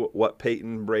do what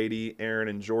Peyton, Brady, Aaron,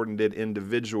 and Jordan did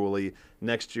individually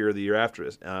next year or the year after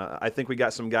us. I think we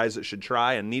got some guys that should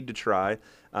try and need to try,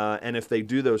 and if they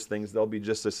do those things, they'll be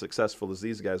just as successful as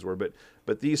these guys were.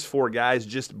 But these 4 guys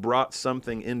just brought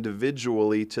something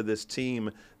individually to this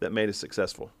team that made us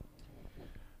successful.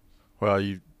 Well,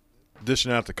 you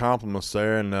dishing out the compliments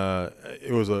there, and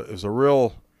it was a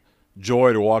real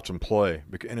joy to watch them play.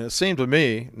 And it seemed to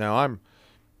me, now I'm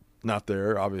not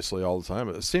there obviously all the time,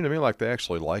 but it seemed to me like they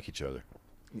actually like each other.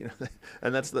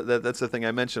 And that's the thing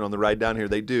I mentioned on the ride down here.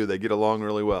 They get along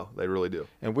really well. They really do.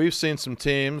 And we've seen some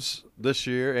teams this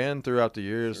year and throughout the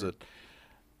years that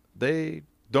they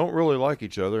don't really like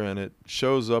each other, and it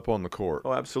shows up on the court.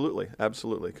 Oh, absolutely,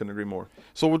 couldn't agree more.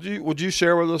 So would you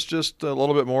share with us just a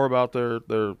little bit more about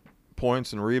their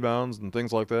points and rebounds and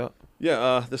things like that?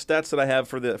 Yeah, the stats that I have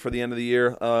for the end of the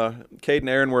year, Cade and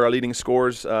Aaron were our leading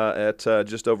scorers at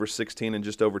just over 16 and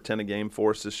just over 10 a game for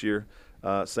us this year.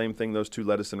 Same thing, those two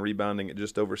led us in rebounding at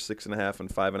just over 6.5 and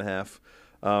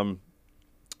 5.5.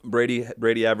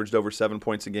 Brady averaged over 7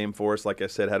 points a game for us. Like I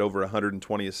said, had over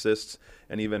 120 assists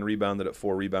and even rebounded at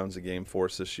 4 rebounds a game for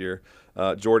us this year.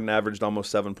 Jordan averaged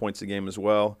almost 7 points a game as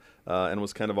well, and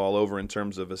was kind of all over in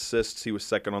terms of assists. He was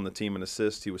second on the team in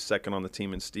assists. He was second on the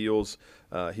team in steals.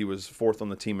 He was fourth on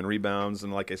the team in rebounds.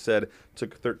 And like I said,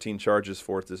 took 13 charges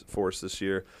for us this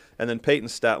year. And then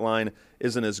Peyton's stat line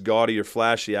isn't as gaudy or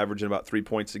flashy, averaging about 3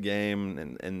 points a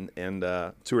game and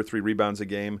 2 or 3 rebounds a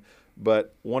game.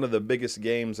 But one of the biggest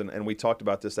games, and we talked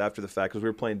about this after the fact, because we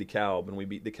were playing DeKalb, and we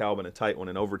beat DeKalb in a tight one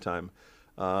in overtime.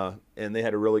 And they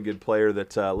had a really good player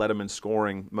that led them in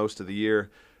scoring most of the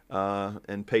year.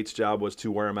 And Pate's job was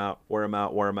to wear him out.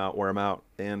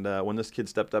 And when this kid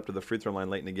stepped up to the free throw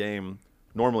line late in the game,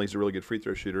 normally he's a really good free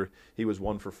throw shooter. He was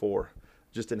 1 for 4.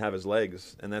 Just didn't have his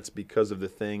legs, and that's because of the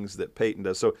things that Peyton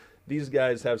does. So these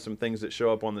guys have some things that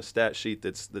show up on the stat sheet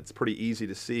that's pretty easy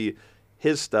to see.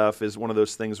 His stuff is one of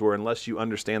those things where unless you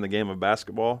understand the game of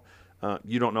basketball,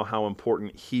 you don't know how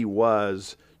important he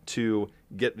was to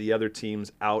get the other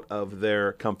teams out of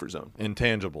their comfort zone.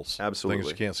 Intangibles. Absolutely.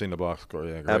 Things you can't see in the box score.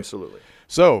 Yeah, great. Absolutely.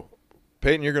 So,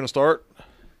 Peyton, you're going to start.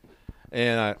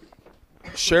 And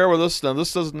share with us, now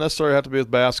this doesn't necessarily have to be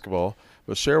with basketball,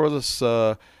 but share with us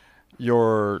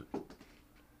your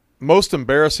most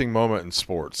embarrassing moment in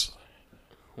sports.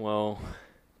 Well,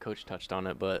 Coach touched on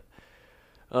it, but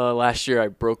last year I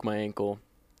broke my ankle,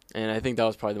 and I think that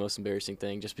was probably the most embarrassing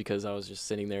thing, just because I was just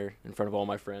sitting there in front of all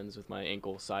my friends with my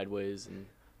ankle sideways and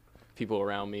people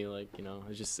around me, like, you know,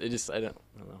 it just I don't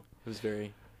know. It was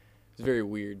very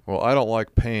weird. Well, I don't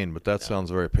like pain, but that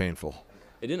sounds very painful.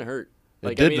 It didn't hurt.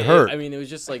 It didn't hurt. It was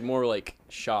just like more like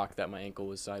shock that my ankle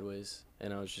was sideways,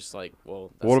 and I was just like,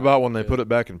 well. That's what about not when they good. put it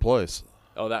back in place?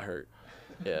 Oh, that hurt.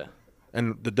 Yeah.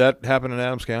 And did that happen in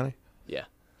Adams County? Yeah.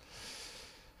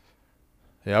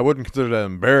 Yeah, I wouldn't consider that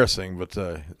embarrassing, but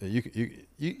you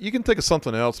can think of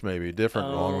something else maybe different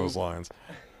along those lines.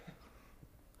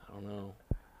 I don't know.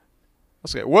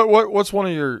 Okay, what's one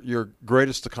of your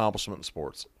greatest accomplishment in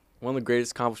sports? One of the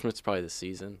greatest accomplishments is probably this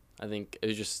season. I think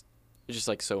it's just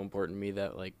like so important to me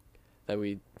that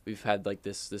we've had like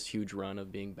this huge run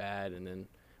of being bad, and then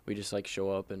we just like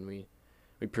show up and we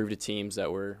prove to teams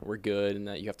that we're good and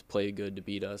that you have to play good to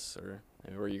beat us or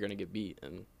you're gonna get beat,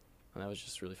 and that was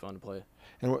just really fun to play.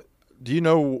 And do you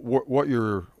know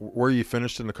where you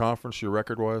finished in the conference, your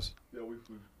record was? Yeah, we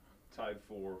tied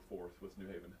for 4th with New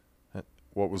Haven.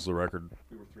 What was the record?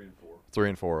 We were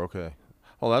 3-4. 3-4, okay.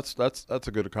 Well, that's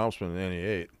a good accomplishment in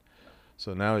NE8.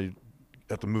 So now you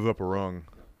have to move up a rung.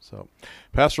 So,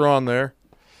 pass her on there.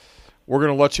 We're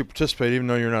going to let you participate even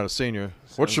though you're not a senior.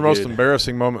 What's your most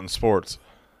embarrassing moment in sports?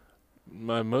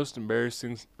 My most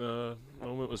embarrassing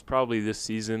moment was probably this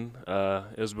season.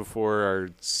 It was before our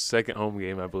second home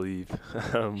game, I believe.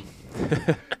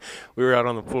 We were out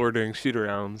on the floor during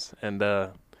shoot-arounds,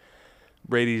 and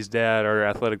Brady's dad, our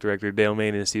athletic director, Dale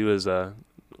Manus, he was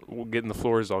getting the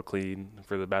floors all clean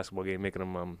for the basketball game, making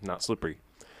them not slippery.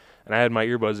 And I had my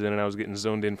earbuds in, and I was getting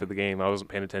zoned in for the game. I wasn't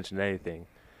paying attention to anything.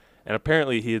 And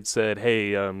apparently he had said,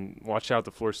 hey, watch out,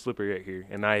 the floor's slippery right here.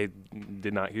 And I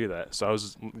did not hear that. So I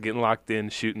was getting locked in,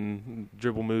 shooting,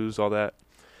 dribble moves, all that.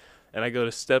 And I go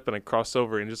to step, and I cross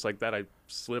over, and just like that, I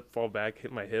slip, fall back,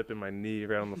 hit my hip and my knee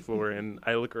right on the floor. And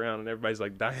I look around, and everybody's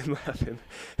like dying laughing.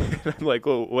 And I'm like,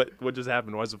 whoa, what just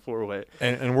happened? Why is the floor wet?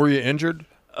 And were you injured?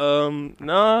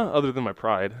 Nah, other than my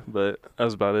pride, but that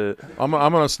was about it. I'm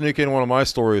going to sneak in one of my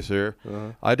stories here.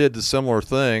 I did the similar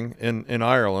thing in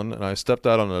Ireland, and I stepped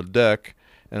out on a deck,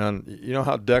 and you know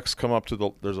how decks come up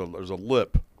to there's a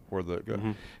lip where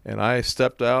and I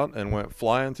stepped out and went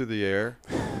flying through the air.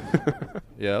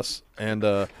 Yes, and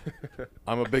I'm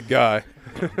a big guy,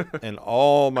 and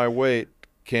all my weight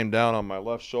came down on my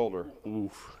left shoulder.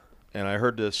 Oof. And I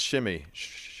heard this shimmy.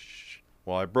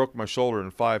 Well, I broke my shoulder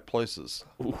in 5 places.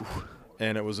 Ooh.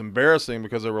 And it was embarrassing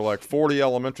because there were like 40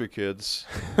 elementary kids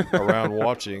around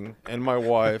watching, and my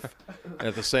wife. And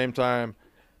at the same time,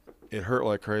 it hurt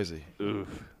like crazy.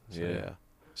 Oof. So, yeah.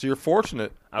 So you're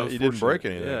fortunate that you didn't break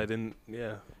anything. Yeah, I didn't.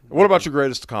 Yeah. What about your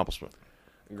greatest accomplishment?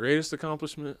 Greatest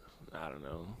accomplishment? I don't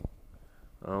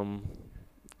know.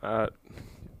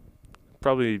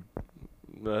 Probably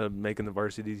making the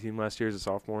varsity team last year as a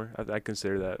sophomore. I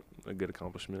consider that a good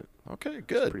accomplishment. Okay,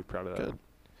 good. Pretty proud of that. Good.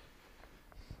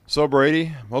 So,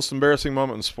 Brady, most embarrassing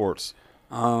moment in sports?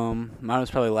 Mine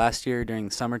was probably last year during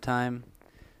the summertime.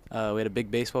 We had a big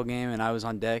baseball game, and I was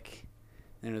on deck.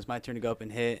 And it was my turn to go up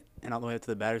and hit. And all the way up to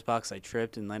the batter's box, I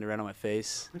tripped and landed right on my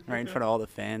face, right in front of all the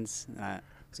fans. I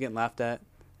was getting laughed at.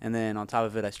 And then on top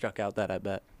of it, I struck out that at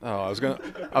bat. Oh, I was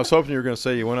hoping you were going to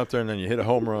say you went up there and then you hit a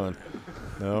home run.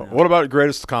 No. What about your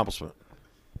greatest accomplishment?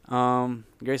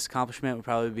 Greatest accomplishment would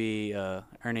probably be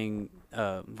earning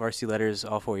varsity letters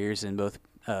all 4 years in both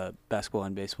basketball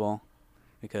and baseball,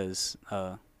 because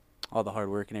all the hard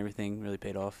work and everything really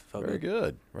paid off. Felt Very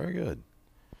good. Very good.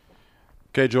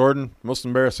 Okay, Jordan, most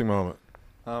embarrassing moment.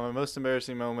 My most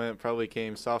embarrassing moment probably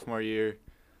came sophomore year.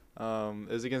 It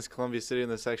was against Columbia City in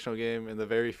the sectional game, in the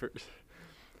very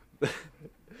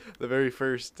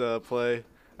first play.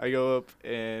 I go up,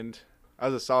 and I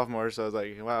was a sophomore, so I was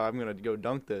like, wow, I'm going to go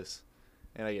dunk this.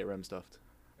 And I get rim stuffed.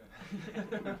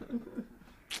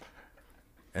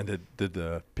 And did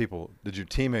your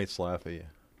teammates laugh at you?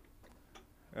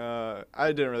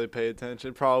 I didn't really pay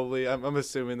attention. Probably, I'm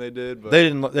assuming they did. But They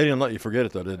didn't let you forget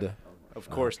it though, did they? Of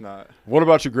course not. What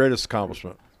about your greatest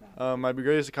accomplishment? My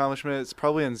greatest accomplishment is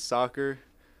probably in soccer.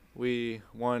 We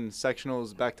won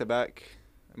sectionals back-to-back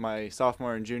my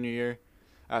sophomore and junior year.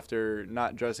 After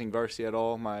not dressing varsity at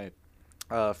all my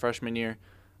freshman year,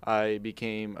 I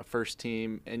became a first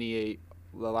team NE8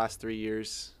 the last 3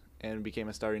 years and became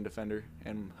a starting defender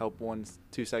and helped won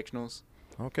 2 sectionals.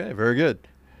 Okay, very good.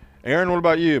 Aaron, what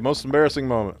about you? Most embarrassing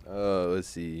moment? Let's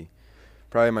see.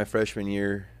 Probably my freshman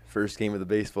year, first game of the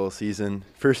baseball season.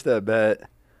 First at bat,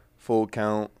 full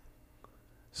count.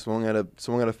 Swung at a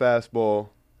fastball,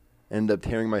 ended up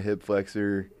tearing my hip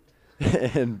flexor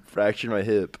and fractured my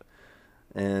hip.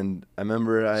 And I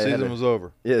remember season was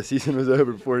over. Yeah, season was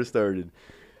over before it started.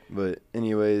 But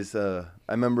anyways, I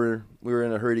remember we were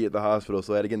in a hurry to get to the hospital,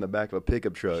 so I had to get in the back of a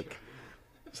pickup truck.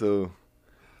 So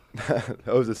that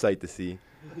was a sight to see.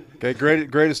 Okay,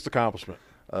 greatest accomplishment?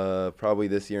 Probably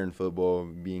this year in football,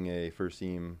 being a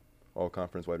first-team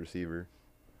all-conference wide receiver.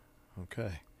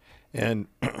 Okay. And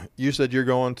you said you're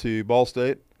going to Ball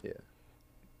State? Yeah.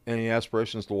 Any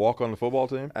aspirations to walk on the football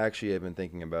team? Actually, I've been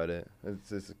thinking about it.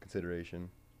 It's a consideration.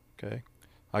 Okay.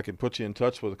 I can put you in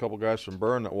touch with a couple guys from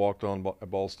Bern that walked on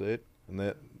at Ball State, and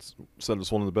they said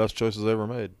it's one of the best choices they ever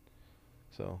made.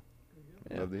 So,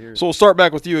 yeah. Love to hear it. So we'll start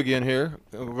back with you again here.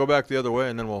 We'll go back the other way,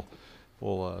 and then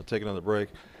we'll take another break.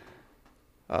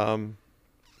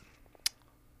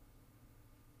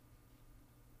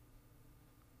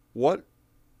 What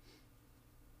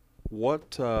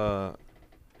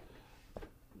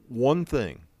one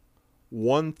thing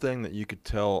that you could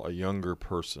tell a younger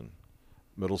person,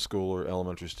 middle schooler,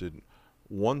 elementary student,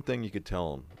 one thing you could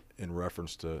tell them in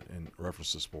reference to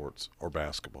sports or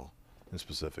basketball in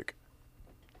specific?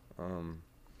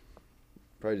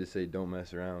 Probably just say don't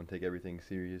mess around, take everything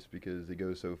serious, because it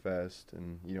goes so fast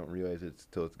and you don't realize it's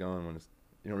till it's gone.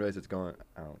 You don't realize it's gone.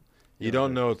 You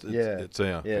don't know it's yeah,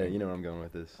 you know where I'm going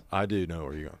with this. I do know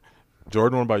where you're going.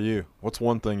 Jordan, what about you? What's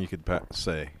one thing you could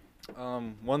say?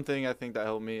 One thing I think that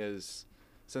helped me is,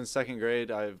 since second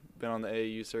grade, I've been on the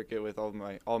AAU circuit with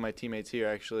all my teammates here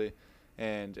actually,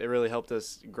 and it really helped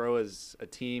us grow as a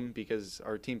team, because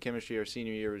our team chemistry our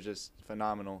senior year was just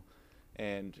phenomenal,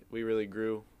 and we really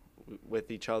grew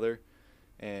with each other,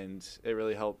 and it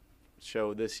really helped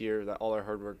show this year that all our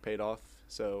hard work paid off.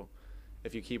 So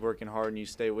if you keep working hard and you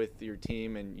stay with your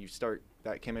team and you start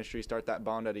that chemistry, start that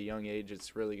bond at a young age,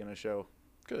 it's really going to show.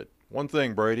 Good. One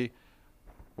thing, Brady,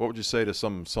 what would you say to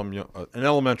an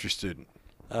elementary student?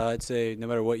 I'd say no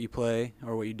matter what you play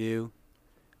or what you do,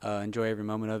 enjoy every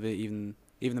moment of it. Even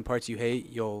the parts you hate,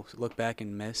 you'll look back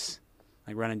and miss.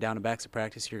 Like running down the backs of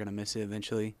practice, you're going to miss it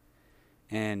eventually.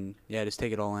 And, yeah, just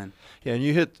take it all in. Yeah, and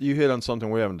you hit on something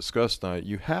we haven't discussed tonight.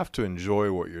 You have to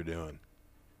enjoy what you're doing.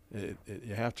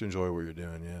 You have to enjoy what you're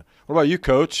doing, yeah. What about you,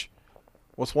 Coach?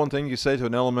 What's one thing you say to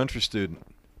an elementary student?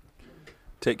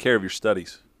 Take care of your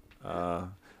studies.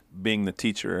 Being the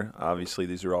teacher, obviously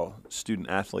these are all student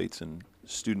athletes, and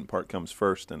student part comes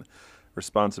first, and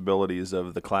responsibilities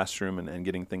of the classroom and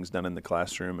getting things done in the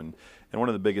classroom. And one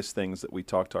of the biggest things that we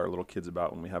talk to our little kids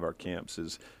about when we have our camps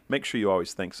is make sure you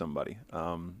always thank somebody.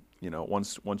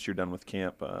 Once you're done with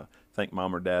camp, thank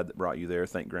mom or dad that brought you there.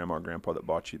 Thank grandma or grandpa that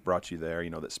brought you there,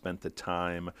 that spent the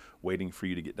time waiting for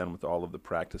you to get done with all of the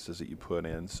practices that you put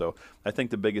in. So I think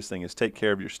the biggest thing is take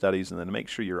care of your studies, and then make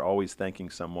sure you're always thanking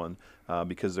someone,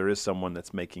 because there is someone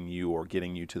that's making you or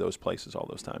getting you to those places all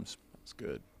those times. That's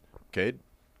good. Cade?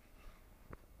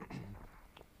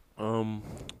 I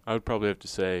would probably have to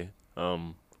say,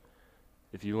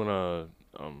 if you wanna,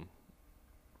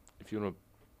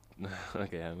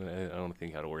 okay, I don't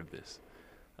think how to word this.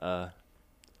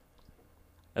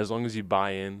 As long as you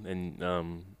buy in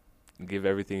and give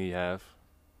everything you have,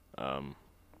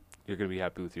 you're gonna be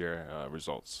happy with your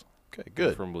results. Okay, good.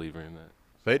 I'm a firm believer in that.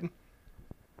 Peyton?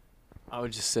 I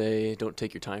would just say don't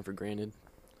take your time for granted.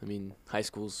 I mean, high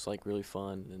school's like really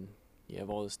fun, and you have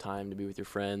all this time to be with your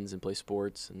friends and play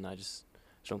sports, and I just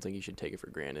don't think you should take it for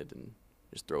granted and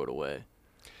just throw it away.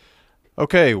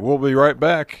 Okay, we'll be right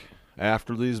back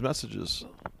after these messages.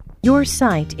 Your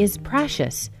sight is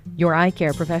precious. Your eye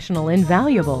care professional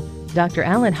invaluable. Dr.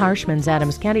 Alan Harshman's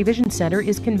Adams County Vision Center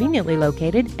is conveniently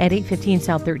located at 815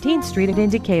 South 13th Street at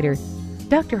Indicator.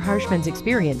 Dr. Harshman's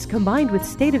experience combined with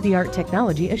state-of-the-art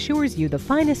technology assures you the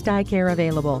finest eye care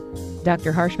available.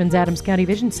 Dr. Harshman's Adams County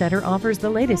Vision Center offers the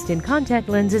latest in contact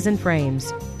lenses and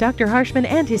frames. Dr. Harshman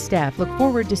and his staff look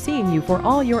forward to seeing you for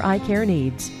all your eye care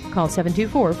needs. Call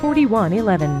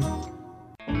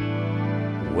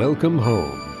 724-4111. Welcome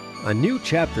home. A new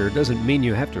chapter doesn't mean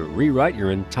you have to rewrite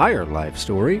your entire life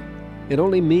story. It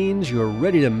only means you're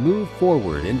ready to move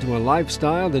forward into a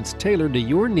lifestyle that's tailored to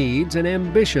your needs and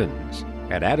ambitions.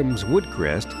 At Adams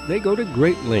Woodcrest, they go to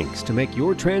great lengths to make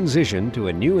your transition to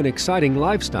a new and exciting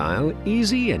lifestyle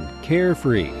easy and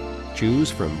carefree.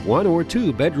 Choose from 1 or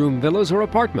 2 bedroom villas or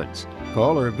apartments.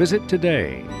 Call or visit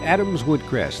today. Adams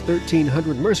Woodcrest,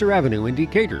 1300 Mercer Avenue in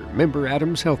Decatur. Member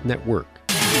Adams Health Network.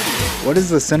 What is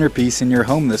the centerpiece in your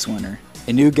home this winter?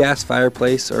 A new gas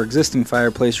fireplace or existing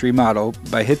fireplace remodel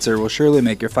by Hitzer will surely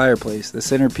make your fireplace the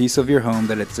centerpiece of your home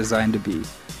that it's designed to be.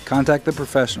 Contact the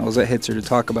professionals at Hitzer to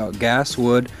talk about gas,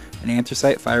 wood, and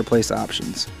anthracite fireplace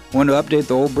options. Want to update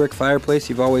the old brick fireplace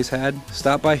you've always had?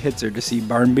 Stop by Hitzer to see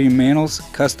barn beam manels,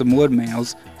 custom wood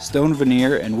manels, stone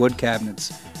veneer, and wood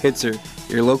cabinets. Hitzer,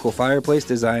 your local fireplace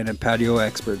design and patio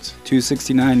experts.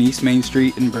 269 East Main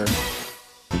Street in Bern.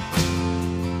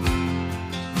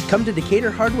 Come to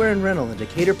Decatur Hardware and Rental in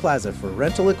Decatur Plaza for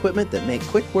rental equipment that make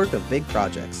quick work of big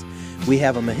projects. We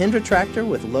have a Mahindra tractor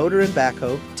with loader and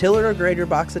backhoe, tiller or grader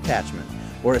box attachment,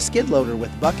 or a skid loader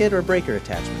with bucket or breaker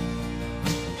attachment.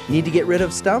 Need to get rid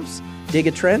of stumps, dig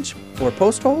a trench, or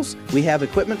post holes? We have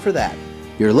equipment for that.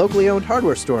 Your locally owned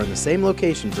hardware store in the same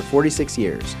location for 46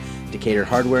 years. Decatur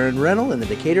Hardware and Rental in the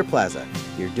Decatur Plaza,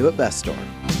 your do-it-best store.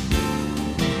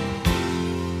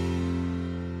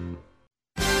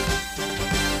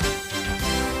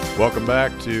 Welcome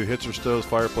back to Hitzer Stoves,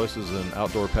 Fireplaces, and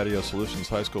Outdoor Patio Solutions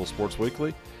High School Sports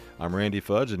Weekly. I'm Randy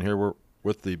Fudge, and here we're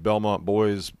with the Belmont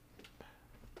boys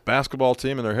basketball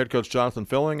team and their head coach, Jonathan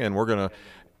Filling, and we're going to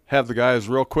have the guys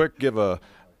real quick give a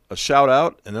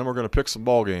shout-out, and then we're going to pick some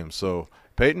ball games. So,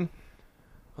 Peyton?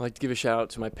 I'd like to give a shout-out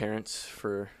to my parents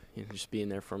for just being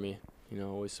there for me,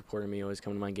 always supporting me, always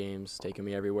coming to my games, taking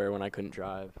me everywhere when I couldn't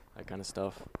drive, that kind of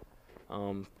stuff.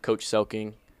 Coach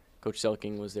Selking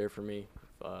was there for me.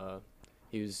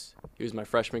 He was my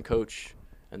freshman coach,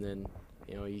 and then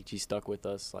he stuck with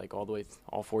us like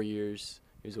all 4 years.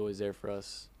 He was always there for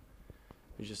us.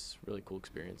 It was just a really cool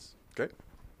experience. Okay.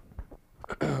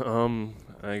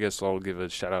 I guess I'll give a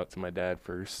shout out to my dad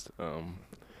first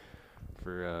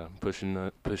for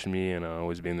pushing me and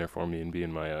always being there for me and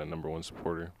being my number one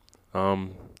supporter. I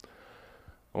want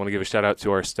to give a shout out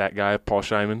to our stat guy, Paul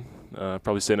Scheiman,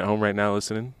 probably sitting at home right now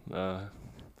listening.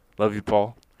 Love you,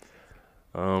 Paul.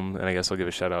 And I guess I'll give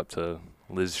a shout out to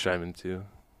Liz Scheiman too.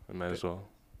 I might as well.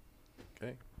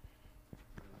 Okay.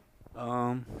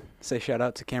 Say shout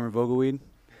out to Cameron Vogelweed.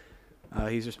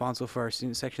 He's responsible for our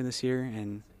student section this year,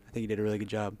 and I think he did a really good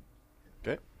job.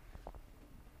 Okay.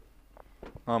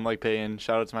 Like Peyton,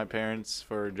 shout out to my parents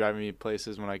for driving me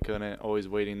places when I couldn't, always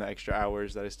waiting the extra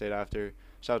hours that I stayed after.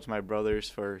 Shout out to my brothers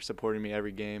for supporting me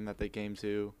every game that they came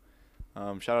to.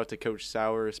 Shout out to Coach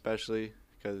Sauer especially,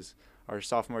 because our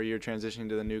sophomore year transitioning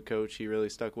to the new coach, he really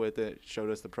stuck with it, showed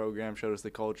us the program, showed us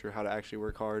the culture, how to actually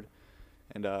work hard.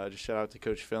 And just shout out to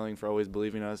Coach Filling for always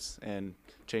believing us and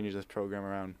changing this program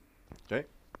around. Okay.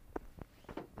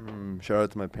 Shout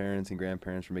out to my parents and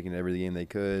grandparents for making every game they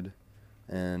could.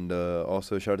 And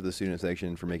also shout out to the student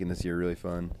section for making this year really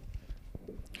fun.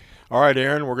 All right,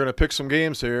 Aaron, we're going to pick some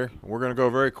games here. We're going to go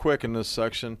very quick in this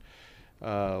section.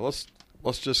 Let's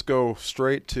just go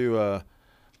straight to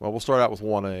we'll start out with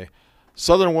 1A.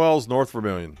 Southern Wells, North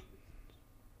Vermilion.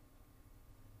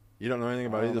 You don't know anything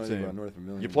about either team. About North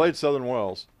Vermilion. You played Southern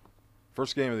Wells.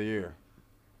 First game of the year.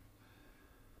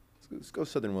 Let's go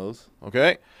Southern Wells.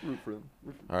 Okay. Root for them.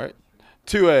 All right.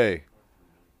 2A.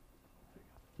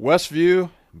 Westview,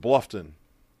 Bluffton.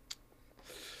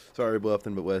 Sorry,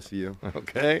 Bluffton, but Westview.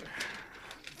 Okay.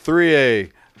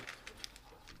 3A.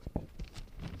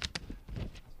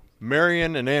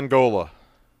 Marion and Angola.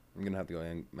 I'm going to have to go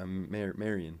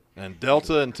Marion. And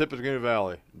Delta and Tippecanoe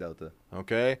Valley. Delta.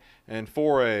 Okay. And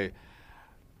 4A.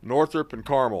 Northrop and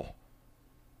Carmel.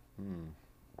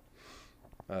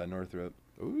 Northrop.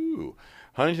 Ooh.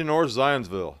 Huntington North,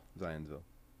 Zionsville. Zionsville.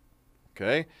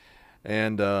 Okay.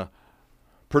 And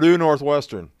Purdue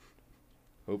Northwestern.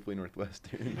 Hopefully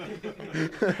Northwestern.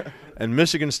 And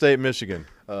Michigan State, Michigan.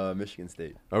 Michigan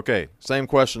State. Okay. Same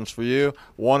questions for you.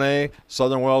 1A,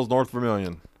 Southern Wells, North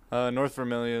Vermilion. North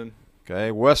Vermilion. Okay,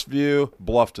 Westview,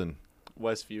 Bluffton.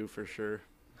 Westview for sure.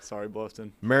 Sorry,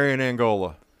 Bluffton. Marion,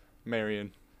 Angola.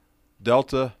 Marion.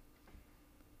 Delta,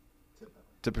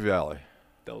 Tippy Valley.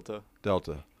 Delta.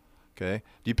 Delta. Okay.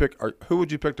 Who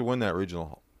would you pick to win that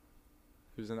regional?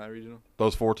 Who's in that regional?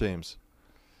 Those 4 teams.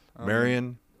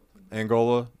 Marion,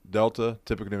 Angola, Delta,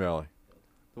 Tippecanoe Valley.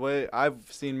 The way I've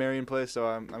seen Marion play, so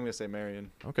I'm going to say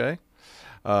Marion. Okay.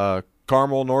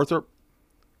 Carmel, Northrop.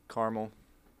 Carmel.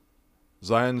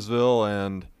 Zionsville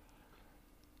and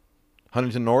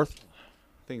Huntington North.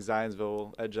 I think Zionsville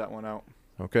will edge that one out.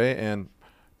 Okay. And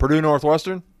Purdue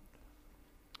Northwestern.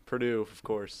 Purdue, of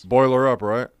course. Boiler up,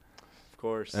 right? Of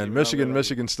course. And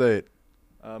Michigan State.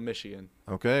 Michigan.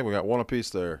 Okay, we got one apiece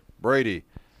there. Brady.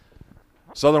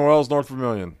 Southern Wells, North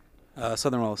Vermilion.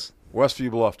 Southern Wells. Westview,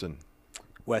 Bluffton.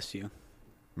 Westview.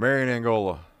 Marion,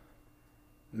 Angola.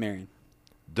 Marion.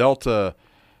 Delta,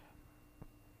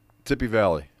 Tippy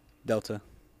Valley. Delta.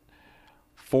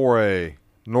 4A,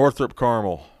 Northrop,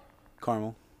 Carmel.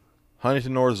 Carmel.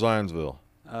 Huntington North, Zionsville.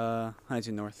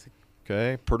 Huntington North.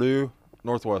 Okay, Purdue,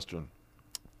 Northwestern.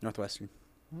 Northwestern.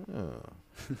 Oh.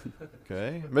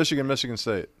 Okay, Michigan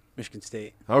State. Michigan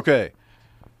State. Okay.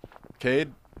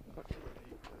 Cade,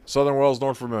 Southern Wells,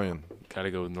 North Vermilion.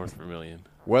 Gotta go with North Vermilion.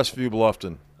 Westview,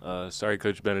 Bluffton. Sorry,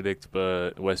 Coach Benedict,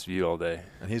 but Westview all day.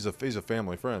 And he's a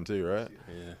family friend too, right?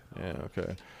 Yeah. Yeah.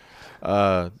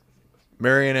 Okay.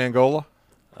 Marion, Angola.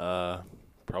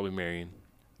 Probably Marion.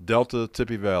 Delta,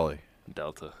 Tippy Valley.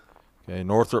 Delta. Okay.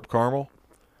 Northrop, Carmel.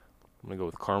 I'm gonna go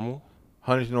with Carmel.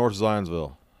 Huntington North,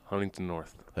 Zionsville. Huntington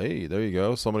North. Hey, there you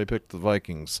go. Somebody picked the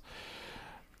Vikings.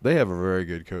 They have a very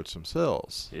good coach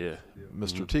themselves. Yeah.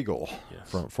 Mr. Teagle,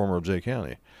 Yes. former of Jay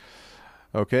County.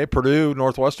 Okay, Purdue,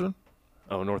 Northwestern.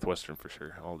 Oh, Northwestern for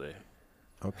sure, all day.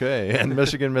 Okay, and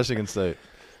Michigan State.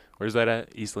 Where's that at?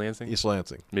 East Lansing? East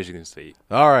Lansing. Michigan State.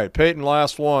 All right, Peyton,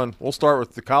 last one. We'll start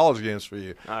with the college games for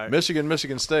you. All right.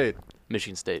 Michigan State.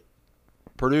 Michigan State.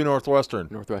 Purdue, Northwestern.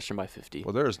 Northwestern by 50.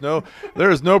 Well, there is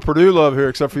no Purdue love here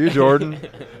except for you, Jordan.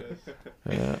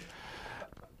 Yeah.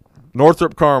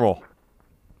 Northrop, Carmel.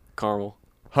 Carmel.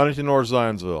 Huntington North,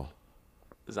 Zionsville.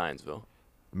 Zionsville.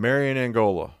 Marion,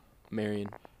 Angola. Marion.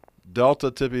 Delta,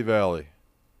 Tippy Valley.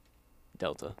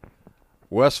 Delta.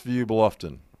 Westview,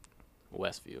 Bluffton.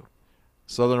 Westview.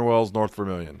 Southern Wells, North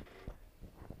Vermilion.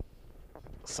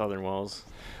 Southern Wells.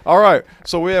 All right,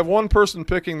 so we have one person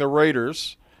picking the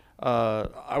Raiders.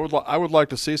 I would like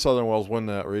to see Southern Wells win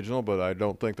that regional, but I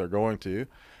don't think they're going to.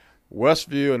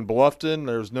 Westview and Bluffton,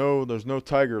 there's no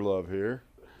Tiger love here.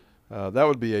 That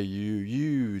would be a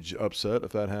huge upset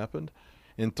if that happened.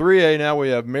 In 3A now we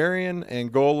have Marion,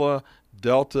 Angola,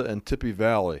 Delta, and Tippy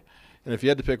Valley. And if you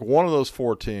had to pick one of those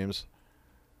 4 teams,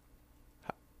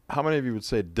 how many of you would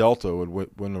say Delta would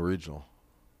win the regional?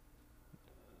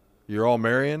 You're all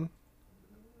Marion?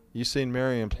 You've seen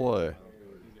Marion play.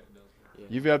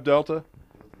 You've got Delta?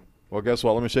 Well, guess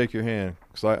what? Let me shake your hand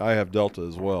because I have Delta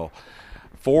as well.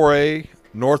 4A,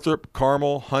 Northrop,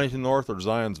 Carmel, Huntington North, or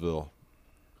Zionsville?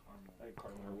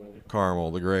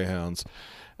 Carmel, the Greyhounds.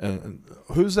 And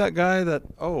who's that guy that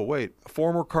 – oh, wait,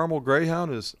 former Carmel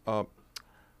Greyhound is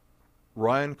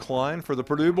Ryan Klein for the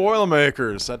Purdue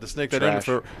Boilermakers. Had to sneak that in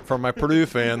for my Purdue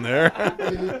fan there.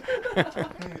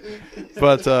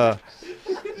 But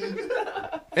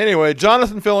anyway,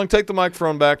 Jonathan Filling, take the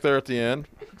microphone back there at the end.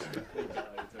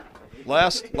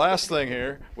 Last thing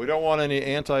here. We don't want any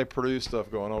anti-Purdue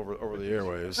stuff going over the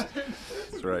airwaves.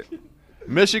 That's right.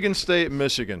 Michigan State,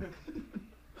 Michigan.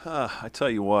 I tell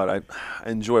you what, I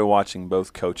enjoy watching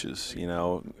both coaches. You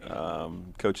know,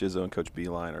 Coach Izzo and Coach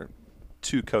Beeline are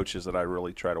 2 coaches that I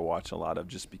really try to watch a lot of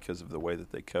just because of the way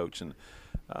that they coach and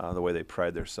the way they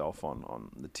pride themselves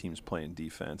on the teams playing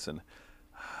defense. And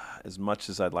as much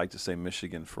as I'd like to say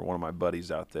Michigan for one of my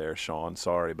buddies out there, Sean,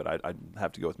 sorry, but I'd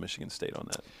have to go with Michigan State on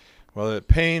that. Well, it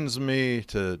pains me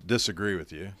to disagree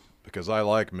with you because I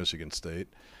like Michigan State,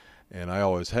 and I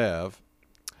always have.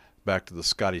 Back to the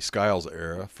Scotty Skiles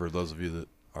era, for those of you that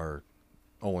are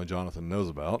only Jonathan knows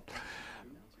about.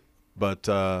 But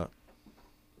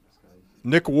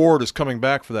Nick Ward is coming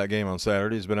back for that game on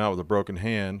Saturday. He's been out with a broken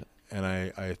hand, and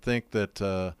I think that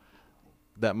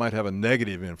that might have a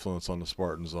negative influence on the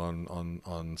Spartans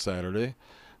on Saturday.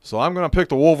 So I'm going to pick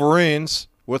the Wolverines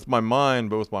with my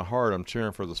mind, but with my heart I'm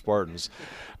cheering for the Spartans.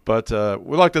 But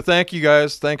we'd like to thank you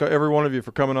guys. Thank every one of you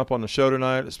for coming up on the show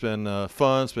tonight. It's been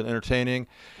fun. It's been entertaining.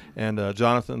 And,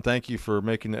 Jonathan, thank you for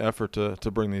making the effort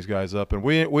to bring these guys up. And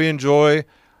we enjoy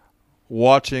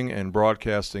watching and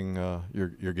broadcasting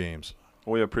your games.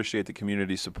 We appreciate the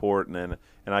community support, and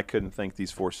I couldn't thank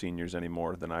these 4 seniors any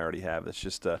more than I already have. It's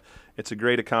just it's a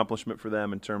great accomplishment for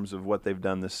them in terms of what they've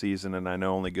done this season, and I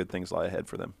know only good things lie ahead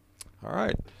for them. All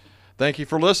right. Thank you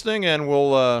for listening, and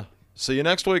we'll see you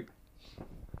next week.